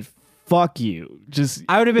just said, fuck you.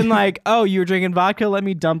 I would have been like, oh, you were drinking vodka? Let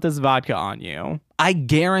me dump this vodka on you. I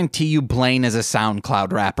guarantee you Blaine is a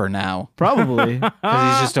SoundCloud rapper now. Probably. Because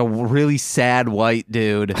he's just a really sad white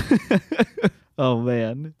dude. Oh,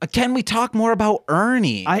 man. Can we talk more about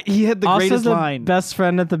Ernie? He had the Also, greatest the line. best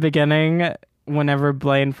friend at the beginning, whenever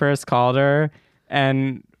Blaine first called her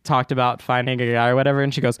and talked about finding a guy or whatever,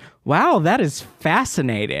 and she goes, wow, that is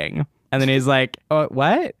fascinating. And then he's like, oh,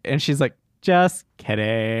 what? And she's like, just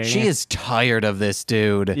kidding. She is tired of this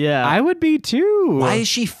dude. Yeah. I would be too. Why is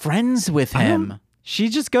she friends with him? She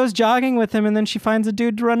just goes jogging with him and then she finds a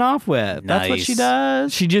dude to run off with. That's what she Nice.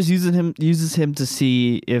 does. She just uses him to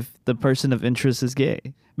see if the person of interest is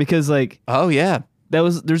gay. Because like Oh, yeah.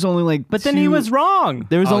 there's only like But then he was wrong.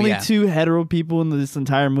 There was Oh, only yeah. 2 hetero people in this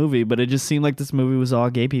entire movie, but it just seemed like this movie was all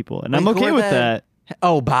gay people. And I'm Wait, who okay are with the- that.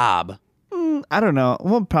 Oh, Bob. I don't know.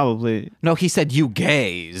 Well, probably. No, he said you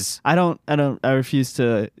gays. I refuse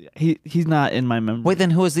to. He's not in my memory. Wait,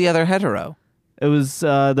 then who is the other hetero? It was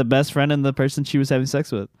the best friend and the person she was having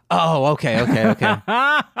sex with. Oh, okay.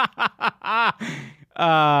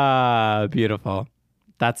 Beautiful.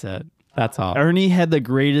 That's it. That's all. Ernie had the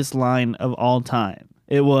greatest line of all time.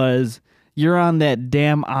 It was, "You're on that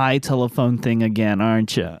damn iTelephone thing again,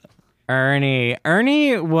 aren't you?" Ernie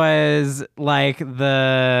was like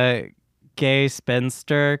the gay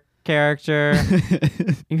spinster character.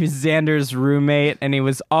 He was Xander's roommate and he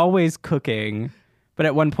was always cooking. But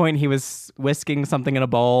at one point he was whisking something in a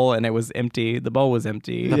bowl and it was empty. The bowl was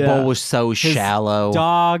empty. The Yeah. bowl was so shallow.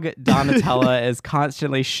 Dog Donatella is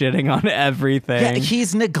constantly shitting on everything. Yeah,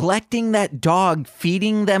 he's neglecting that dog,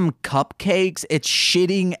 feeding them cupcakes. It's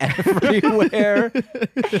shitting everywhere.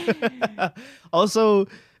 Also,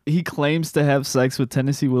 he claims to have sex with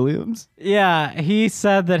Tennessee Williams. Yeah, he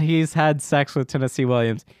said that he's had sex with Tennessee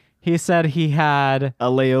Williams. He said he had, A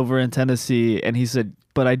layover in Tennessee, and he said,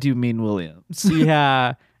 "But I do mean Williams."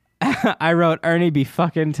 yeah. I wrote Ernie be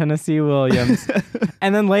fucking Tennessee Williams.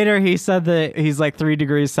 And then later he said that he's like 3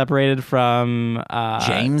 degrees separated from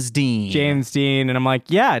James Dean. James Dean. And I'm like,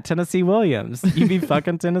 yeah, Tennessee Williams. You be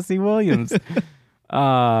fucking Tennessee Williams.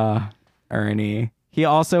 Ernie. He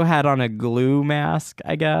also had on a glue mask,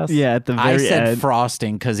 I guess. Yeah, at the I very said end.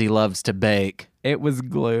 frosting because he loves to bake. It was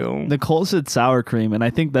glue. Nicole said sour cream, and I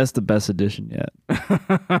think that's the best addition yet.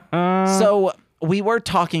 So we were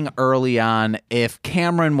talking early on if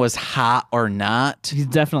Cameron was hot or not. He's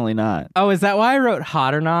definitely not. Oh, is that why I wrote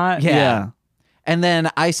hot or not? Yeah. And then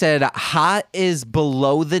I said hot is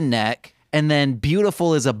below the neck, and then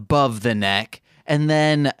beautiful is above the neck. And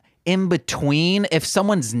then in between, if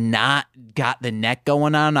someone's not got the neck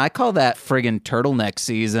going on, I call that friggin' turtleneck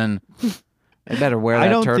season. I better wear I that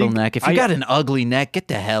don't think- turtleneck. If you got an ugly neck, get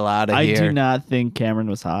the hell out of I here. do not think Cameron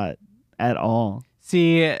was hot at all.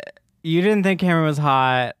 See, you didn't think Cameron was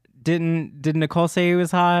hot. Did Nicole say he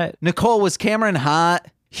was hot? Nicole, was Cameron hot?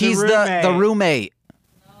 He's the roommate.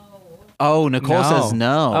 Oh, Nicole says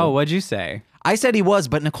no. Oh, what'd you say? I said he was,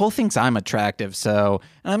 but Nicole thinks I'm attractive, so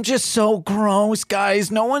I'm just so gross,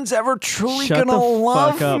 guys. No one's ever truly Shut gonna the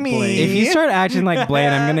love fuck up, me. Blaine. If you start acting like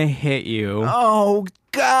Blaine, I'm gonna hit you. Oh,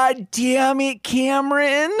 god damn it,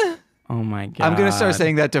 Cameron. Oh my god. I'm gonna start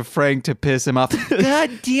saying that to Frank to piss him off.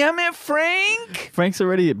 God damn it, Frank. Frank's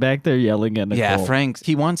already back there yelling at Nicole. Yeah, Frank,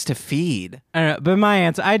 he wants to feed. I don't know, but my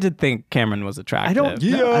answer, I did think Cameron was attractive. I don't-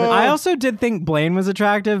 yeah. I also did think Blaine was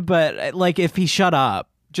attractive, but like if he shut up.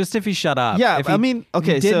 Just if he shut up. Yeah, If he I mean,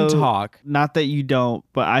 okay, didn't so talk. Not that you don't,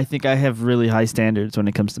 but I think I have really high standards when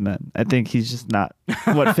it comes to men. I think he's just not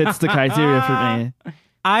what fits the criteria for me.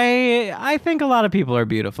 I think a lot of people are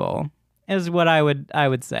beautiful, is what I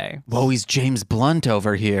would say. Whoa, he's James Blunt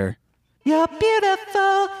over here. You're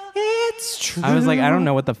beautiful, it's true. I was like, I don't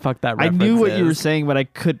know what the fuck that I reference knew what is. you were saying, but I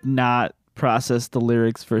could not process the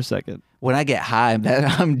lyrics for a second. When I get high,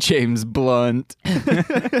 I'm James Blunt.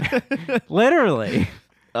 Literally.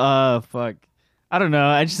 Fuck. I don't know.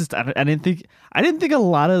 I didn't think a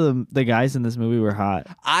lot of the guys in this movie were hot.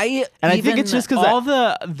 I think it's just because All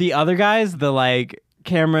the other guys, the like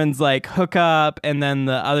Cameron's like hook up, and then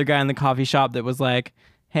the other guy in the coffee shop that was like,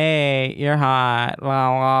 hey, you're hot, la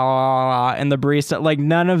la la la, and the barista, like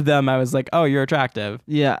none of them I was like, oh, you're attractive.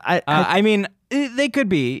 Yeah, I mean, they could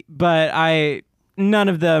be, but none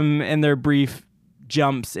of them in their brief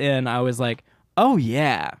jumps in, I was like, oh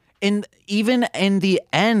yeah. And even in the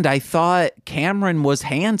end, I thought Cameron was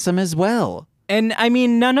handsome as well. And I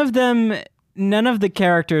mean, none of the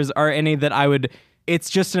characters are any that I would. It's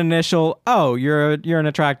just an initial, oh, you're an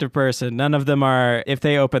attractive person. None of them are. If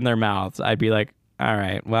they open their mouths, I'd be like, all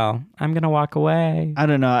right, well, I'm gonna walk away. I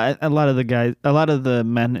don't know. A lot of the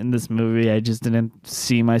men in this movie, I just didn't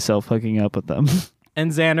see myself hooking up with them.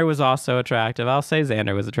 And Xander was also attractive. I'll say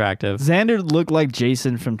Xander was attractive. Xander looked like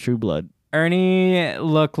Jason from True Blood. Ernie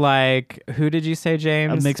looked like, who did you say,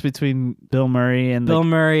 James? A mix between Bill Murray and Bill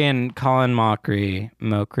Murray and Colin Mockery.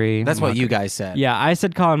 That's what you guys said. Yeah, I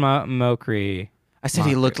said Colin Mockery. I said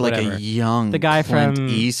he looked like whatever. a young The guy Clint from-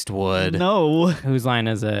 Eastwood. No. Whose line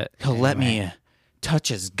is it? He'll let me touch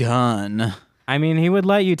his gun. I mean, he would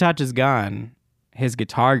let you touch his gun, his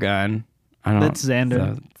guitar gun. I don't. That's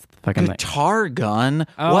Xander. Fucking Guitar gun?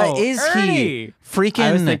 Oh, What is Ernie! he? Freaking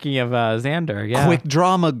I was thinking of Xander. Yeah. Quick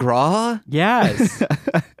Draw McGraw? Yes.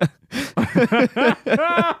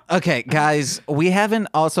 Okay, guys, we haven't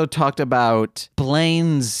also talked about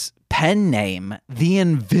Blaine's pen name, the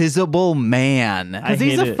Invisible Man. I Because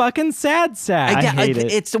he's hate a it. fucking sad sack. I hate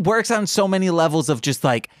it. It works on so many levels of just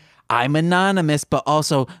like, I'm anonymous, but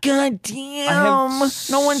also, God damn,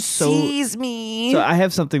 no one sees me. So I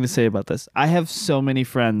have something to say about this. I have so many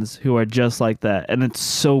friends who are just like that, and it's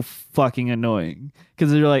so fucking annoying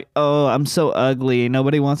because they're like, "Oh, I'm so ugly.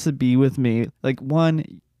 Nobody wants to be with me." Like, one,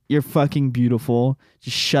 you're fucking beautiful.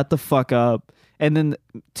 Just shut the fuck up. And then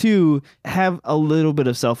two, have a little bit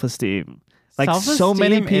of self-esteem. Like, so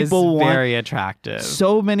many Self-esteem people is want. very attractive.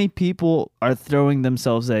 So many people are throwing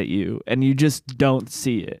themselves at you, and you just don't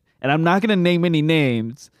see it. And I'm not gonna name any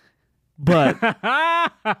names, but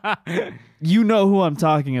you know who I'm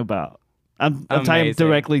talking about. I'm talking Amazing.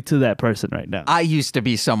 directly to that person right now. I used to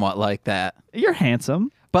be somewhat like that, You're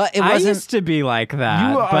handsome. but it I wasn't. used to be like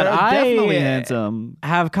that. You are but definitely I handsome.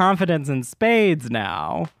 have confidence in spades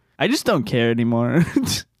now. I just don't care anymore.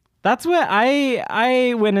 That's what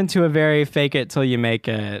I went into a very fake it till you make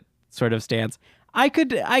it sort of stance. I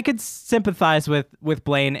could sympathize with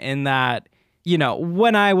Blaine in that, you know,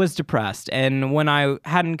 when I was depressed and when I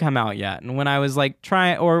hadn't come out yet and when I was like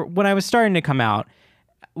when I was starting to come out,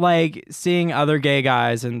 like seeing other gay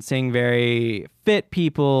guys and seeing very fit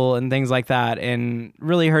people and things like that and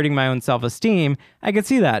really hurting my own self-esteem, I could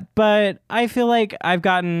see that. But I feel like I've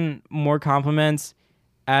gotten more compliments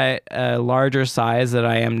at a larger size that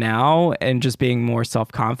I am now and just being more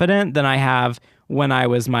self-confident than I have when I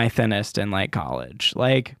was my thinnest in like college.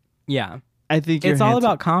 Like, yeah. I think It's all handsome.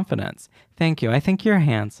 about confidence. Thank you. I think you're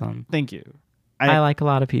handsome. Thank you. I like a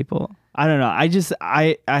lot of people. I don't know.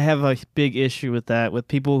 I have a big issue with that, with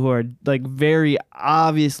people who are like very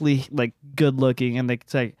obviously like good looking and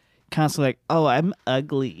it's like constantly like, oh, I'm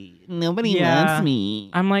ugly. Nobody wants me.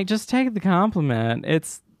 I'm like, just take the compliment.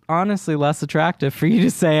 It's honestly less attractive for you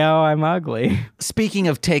to say, oh, I'm ugly. Speaking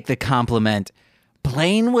of take the compliment,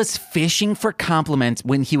 Blaine was fishing for compliments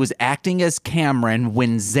when he was acting as Cameron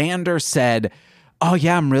when Xander said, oh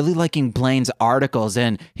yeah, I'm really liking Blaine's articles.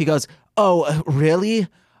 And he goes, oh, really?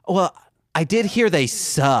 Well, I did hear they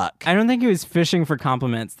suck. I don't think he was fishing for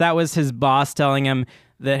compliments. That was his boss telling him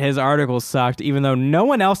that his articles sucked, even though no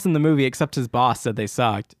one else in the movie except his boss said they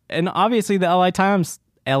sucked. And obviously the LA Times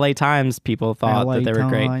people thought LA that they were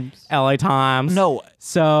great. Times. LA Times. No.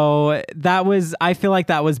 So I feel like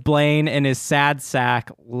that was Blaine and his sad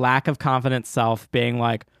sack, lack of confidence self being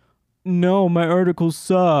like, no, my articles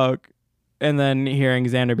suck. And then hearing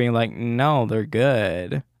Xander being like, no, they're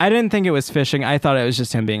good. I didn't think it was fishing. I thought it was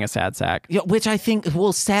just him being a sad sack. Yeah, which I think,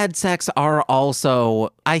 well, sad sacks are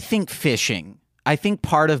also, I think, fishing. I think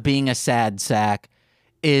part of being a sad sack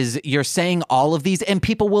is you're saying all of these and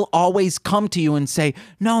people will always come to you and say,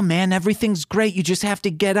 no, man, everything's great. You just have to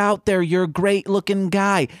get out there. You're a great looking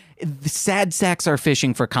guy. The sad sacks are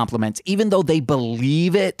fishing for compliments. Even though they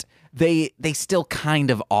believe it, they still kind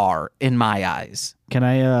of are in my eyes. Can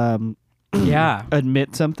I Yeah,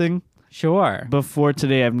 admit something. sure. Before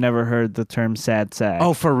today, I've never heard the term sad sack.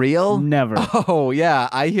 Oh, for real? Never. Oh, yeah.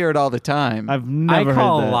 I hear it all the time. I've I never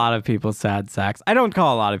call heard a that. lot of people sad sacks. I don't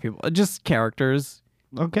call a lot of people, just characters.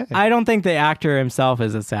 Okay. I don't think the actor himself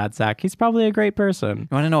is a sad sack. He's probably a great person. You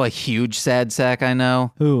want to know a huge sad sack I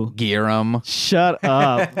know? Who? Giram. Shut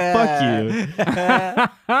up. Fuck you.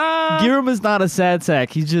 Giram is not a sad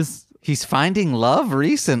sack. He's finding love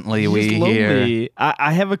recently, He's we just hear. lonely.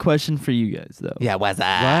 I have a question for you guys, though. Yeah, what's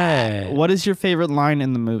that? What? What is your favorite line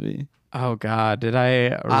in the movie? Oh God, did I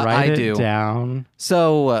I write it do. down?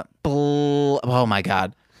 So, oh my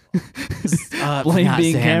God. Blaine not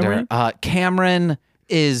being Xander. Cameron? Cameron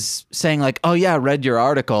is saying like, oh yeah, I read your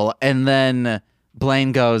article. And then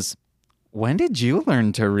Blaine goes, when did you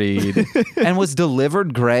learn to read? And was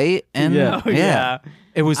delivered great. And Yeah. Oh, yeah.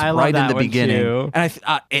 It was I love right in that the one, beginning. too. And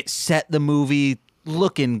it set the movie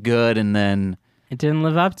looking good. And then It didn't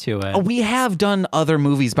live up to it. we have done other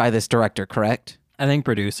movies by this director, correct? I think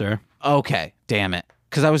producer. Okay, damn it.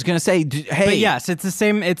 Because I was going to say, hey. But yes, it's the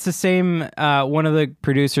same. It's the same. One of the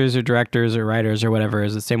producers or directors or writers or whatever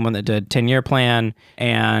is the same one that did 10-Year Plan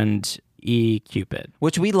and E-Cupid.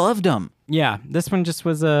 Which we loved them. Yeah, this one just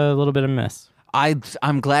was a little bit of miss.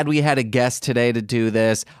 I'm glad we had a guest today to do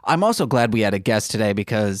this. I'm also glad we had a guest today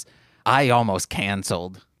because I almost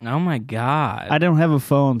canceled. Oh my God. I don't have a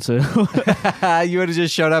phone, so You would have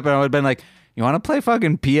just showed up and I would have been like, you want to play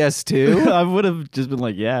fucking PS2? I would have just been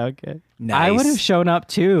like, yeah, okay. Nice. I would have shown up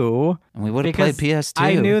too. And we would have played because PS2.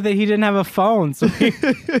 I knew that he didn't have a phone. So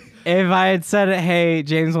if I had said, hey,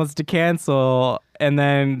 James wants to cancel and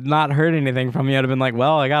then not heard anything from you, I'd have been like,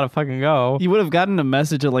 well, I got to fucking go. You would have gotten a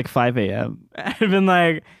message at like 5 a.m. I'd have been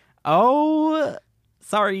like, oh,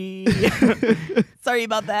 sorry. Sorry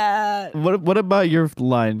about that. What about your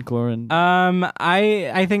line, Clorin?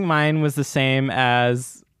 I think mine was the same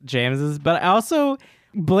as James's, but I also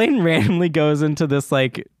Blaine randomly goes into this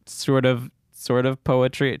like sort of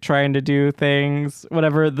poetry, trying to do things,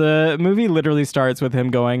 whatever. The movie literally starts with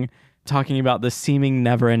him talking about the seeming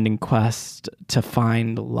never-ending quest to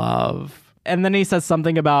find love. And then he says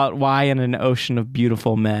something about why in an ocean of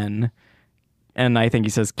beautiful men. And I think he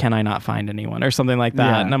says, can I not find anyone? Or something like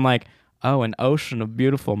that. Yeah. And I'm like, oh, an ocean of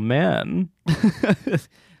beautiful men.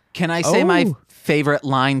 Can I say my Oh. favorite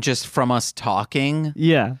line just from us talking?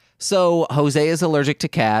 Yeah. So Jose is allergic to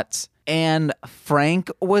cats, and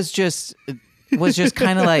Frank was just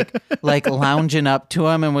kind of like lounging up to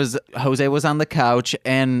him, and Jose was on the couch,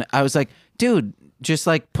 and I was like, dude, just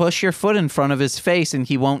like push your foot in front of his face, and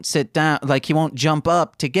he won't sit down, like he won't jump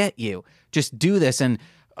up to get you. Just do this, and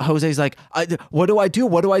Jose's like, what do I do?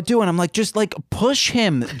 What do I do? And I'm like, just like push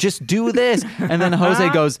him. Just do this. And then Jose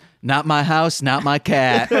goes, not my house, not my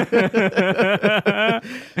cat.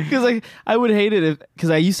 Because like I would hate it because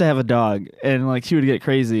I used to have a dog and like she would get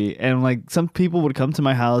crazy and like some people would come to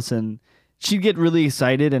my house and she'd get really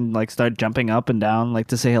excited and like start jumping up and down like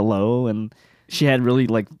to say hello, and she had really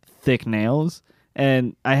like thick nails,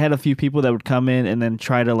 and I had a few people that would come in and then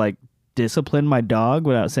try to like discipline my dog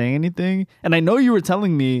without saying anything. And I know you were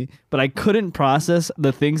telling me, but I couldn't process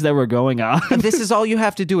the things that were going on. This is all you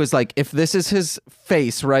have to do is like, if this is his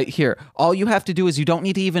face right here, all you have to do is you don't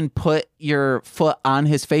need to even put your foot on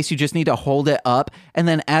his face. You just need to hold it up. And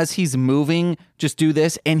then as he's moving, just do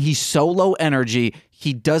this. And he's so low energy,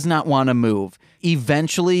 he does not want to move.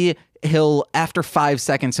 Eventually, after 5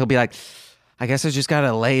 seconds, he'll be like, I guess I just got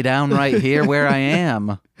to lay down right here where I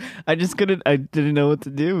am. I didn't know what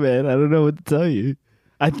to do, man. I don't know what to tell you.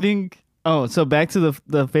 I think, so back to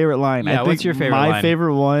the favorite line. Yeah, I think what's your favorite my line?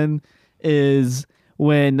 favorite one is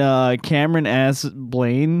when Cameron asks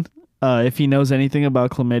Blaine if he knows anything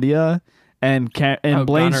about chlamydia, and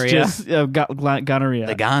Blaine's gonorrhea. just gonorrhea.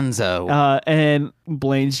 The gonzo. And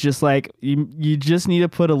Blaine's just like, you just need to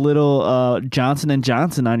put a little Johnson &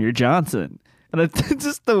 Johnson on your Johnson. And it's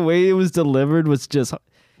just the way it was delivered was just,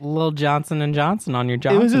 Little Johnson & Johnson on your it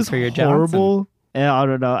Johnson was just for your horrible. And I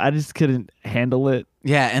don't know. I just couldn't handle it.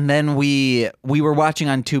 Yeah, and then we were watching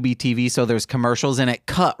on Tubi TV, so there's commercials, and it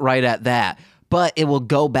cut right at that. But it will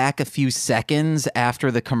go back a few seconds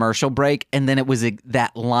after the commercial break, and then it was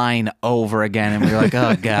that line over again, and we were like,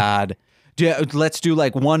 oh, God. Let's do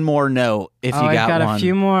like one more note if you got one. I've got a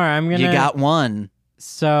few more. You got one.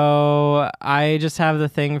 So I just have the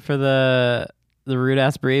thing for the rude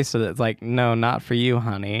ass barista that's like, no, not for you,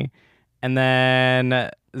 honey. And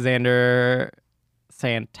then Xander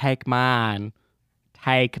saying, take mine.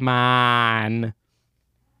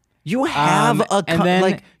 You have and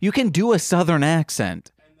then- you can do a Southern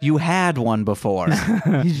accent. You had one before.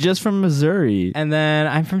 He's just from Missouri. And then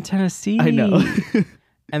I'm from Tennessee. I know.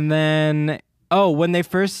 And then Oh, when they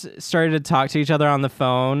first started to talk to each other on the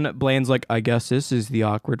phone, Blaine's like, I guess this is the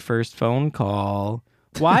awkward first phone call.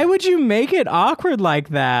 Why would you make it awkward like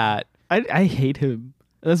that? I hate him.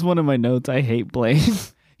 That's one of my notes. I hate Blaine.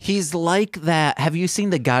 He's like that. Have you seen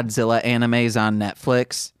the Godzilla animes on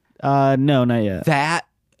Netflix? No, not yet.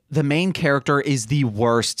 The main character is the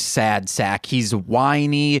worst sad sack. He's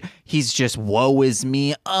whiny. He's just, woe is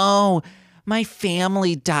me. Oh, my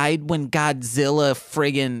family died when Godzilla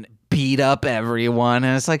friggin' beat up everyone.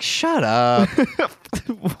 And it's like, shut up.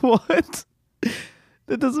 What?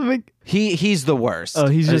 That doesn't make... He's the worst. Oh,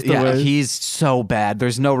 he's just the worst? He's so bad.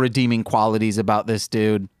 There's no redeeming qualities about this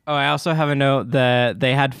dude. Oh, I also have a note that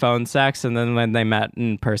they had phone sex, and then when they met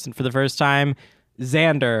in person for the first time,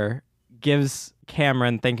 Xander gives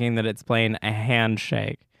Cameron, thinking that it's Blaine, a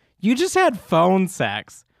handshake. You just had phone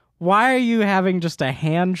sex. Why are you having just a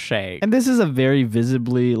handshake? And this is a very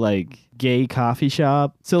visibly, like, gay coffee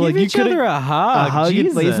shop. So, Give like, each other a hug.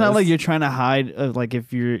 Jesus. Like, it's not like Jesus. you're trying to hide, like,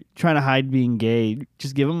 if you're trying to hide being gay,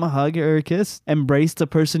 just give them a hug or a kiss. Embrace the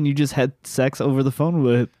person you just had sex over the phone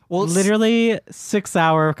with. Well, Literally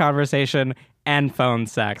 6-hour conversation and phone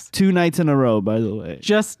sex. 2 nights in a row, by the way.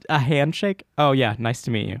 Just a handshake? Oh, yeah. Nice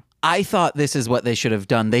to meet you. I thought this is what they should have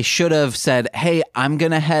done. They should have said, hey, I'm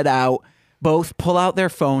going to head out. Both pull out their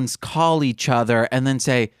phones, call each other, and then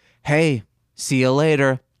say, hey, see you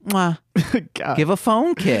later. Mwah. God, Give a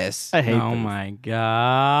phone kiss. I hate Oh, this. my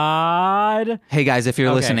God. Hey, guys, if you're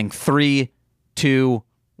Okay. listening, 3, 2,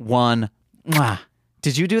 1. Mwah.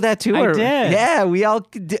 Did you do that too? I did. Yeah, we all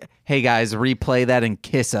did. Hey, guys, replay that and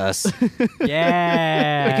kiss us.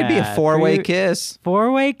 Yeah. It could be a 4-way kiss.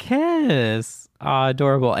 4-way kiss. Aw,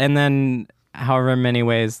 adorable. And then however many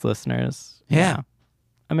ways, listeners. Yeah.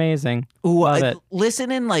 Amazing. Ooh, Love it. listen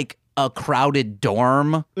in like a crowded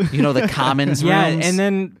dorm, you know, the commons Yeah, rooms. and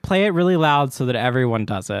then play it really loud so that everyone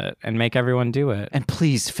does it and make everyone do it. And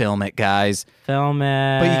please film it, guys. Film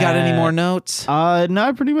it. But you got any more notes? No,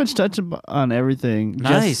 I pretty much touched on everything.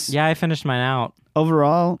 Nice. Yeah, I finished mine out.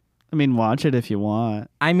 Overall, I mean, watch it if you want.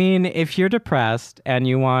 I mean, if you're depressed and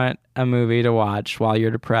you want a movie to watch while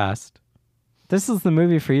you're depressed, this is the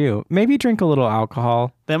movie for you. Maybe drink a little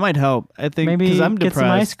alcohol. That might help. I think Maybe because I'm get depressed some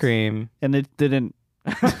ice cream. and it didn't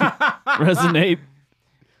resonate.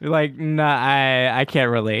 You're like, nah, I can't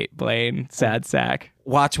relate, Blaine. Sad sack.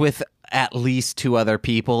 Watch with at least 2 other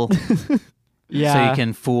people Yeah. so you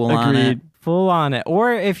can fool on it. Agreed. Full on it.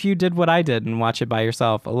 Or if you did what I did and watch it by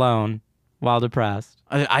yourself alone while depressed.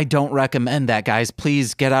 I don't recommend that, guys.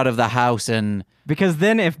 Please get out of the house and... Because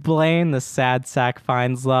then if Blaine, the sad sack,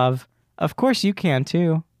 finds love, of course you can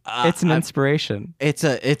too. It's an inspiration. It's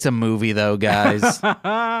a movie, though, guys.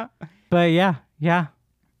 But yeah.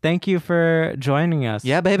 Thank you for joining us.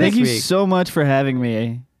 Yeah, baby. Thank you week. so much for having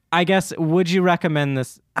me. I guess, would you recommend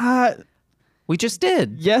this? We just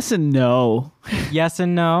did. Yes and no. Yes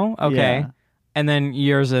and no? Okay. Yeah. And then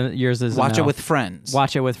yours is a Watch no. it with friends.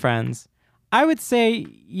 Watch it with friends. I would say,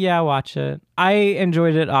 yeah, watch it. I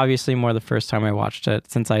enjoyed it obviously more the first time I watched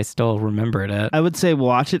it since I still remembered it. I would say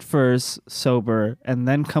watch it first, sober, and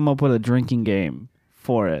then come up with a drinking game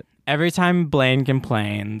for it. Every time Blaine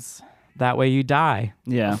complains, that way you die.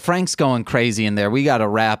 Yeah. Frank's going crazy in there. We got to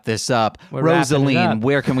wrap this up. We're wrapping it Rosaline, up.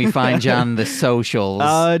 where can we find you on the socials?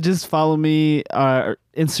 Just follow me,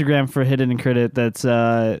 Instagram for Hidden and Credit. That's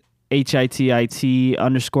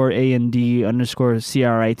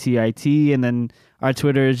HITIT_AND_CRITIT. And then our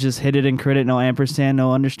Twitter is just Hidden and Credit, no ampersand,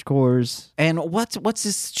 no underscores. And what's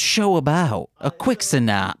this show about? A quick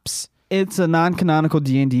synopsis. It's a non-canonical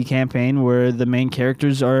D&D campaign where the main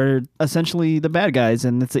characters are essentially the bad guys,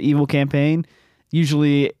 and it's an evil campaign.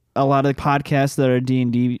 Usually a lot of podcasts that are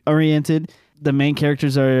D&D oriented, the main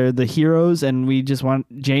characters are the heroes, and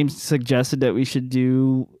James suggested that we should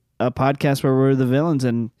do a podcast where we're the villains,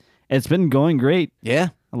 and it's been going great. Yeah.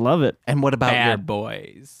 I love it. And what about your Bad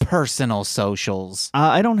boys. personal socials?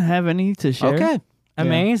 I don't have any to share. Okay.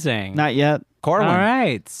 Amazing. Not yet. Corwin. All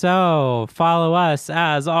right. So follow us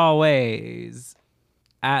as always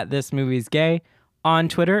at This Movie's Gay on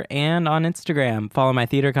Twitter and on Instagram. Follow my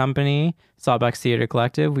theater company, Saltbox Theater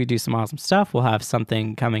Collective. We do some awesome stuff. We'll have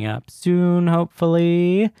something coming up soon,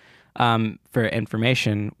 hopefully, for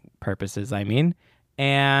information purposes, I mean.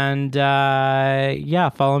 And yeah,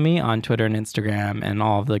 follow me on Twitter and Instagram and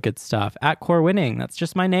all of the good stuff at Core Winning. That's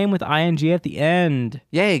just my name with ING at the end.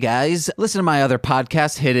 Yay, guys. Listen to my other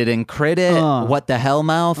podcast, Hit It and Crit It, What the Hell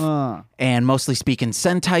Mouth, and Mostly Speaking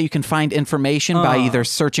Sentai. You can find information by either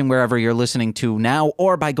searching wherever you're listening to now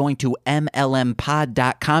or by going to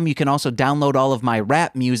mlmpod.com. You can also download all of my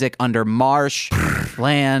rap music under Marsh,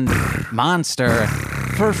 Land, Monster,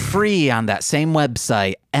 for free on that same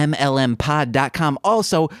website, mlmpod.com.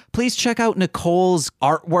 Also, please check out Nicole's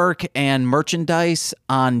artwork and merchandise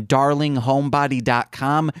on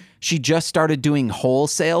darlinghomebody.com. She just started doing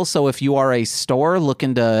wholesale, so if you are a store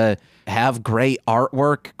looking to have great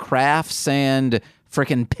artwork, crafts, and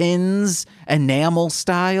freaking pins, enamel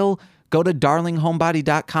style, go to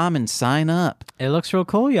darlinghomebody.com and sign up. It looks real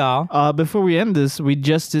cool, y'all. Before we end this, we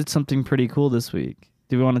just did something pretty cool this week.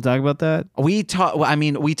 Do we want to talk about that? We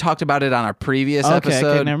talked about it on our previous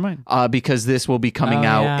episode. Okay, never mind. Because this will be coming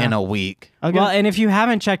out in a week. Okay. Well, and if you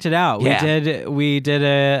haven't checked it out, Yeah. we did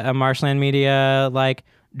a Marshland Media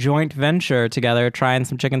joint venture together, trying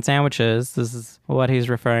some chicken sandwiches. This is what he's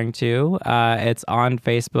referring to. It's on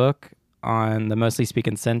Facebook, on the Mostly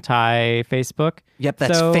Speaking Sentai Facebook. Yep,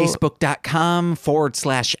 that's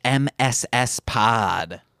facebook.com/MSS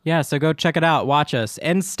pod. Yeah, so go check it out, watch us,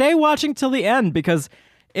 and stay watching till the end because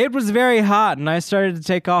it was very hot and I started to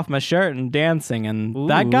take off my shirt and dancing and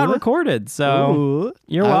that got recorded. So Ooh.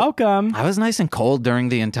 you're welcome. I was nice and cold during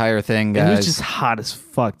the entire thing, guys. It was just hot as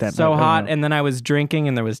fuck that So night. hot, and then I was drinking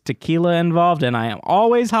and there was tequila involved, and I am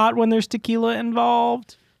always hot when there's tequila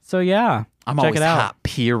involved. So yeah, I'm check always it out. hot,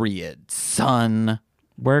 period. Son.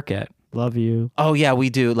 Work it. Love you. Oh, yeah, we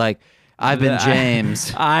do. I've been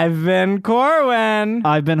James. I've been Corwin.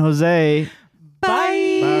 I've been Jose.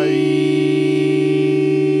 Bye.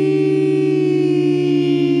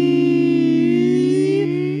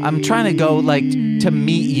 I'm trying to go to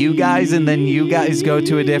meet you guys and then you guys go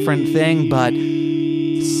to a different thing, but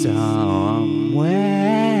somewhere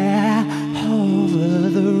over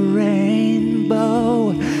the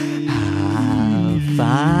rainbow I'll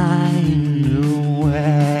find a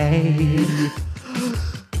way.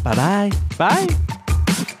 Bye-bye. Bye.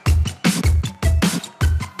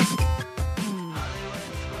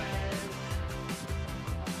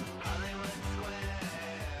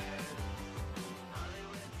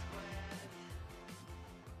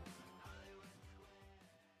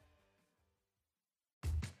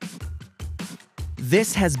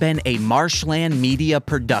 This has been a Marshland Media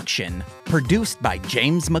production, produced by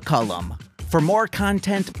James McCullum. For more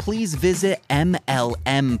content, please visit mlmpod.com.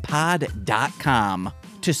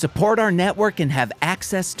 To support our network and have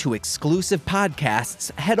access to exclusive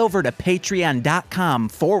podcasts, head over to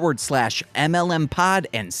patreon.com/MLMpod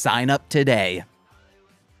and sign up today.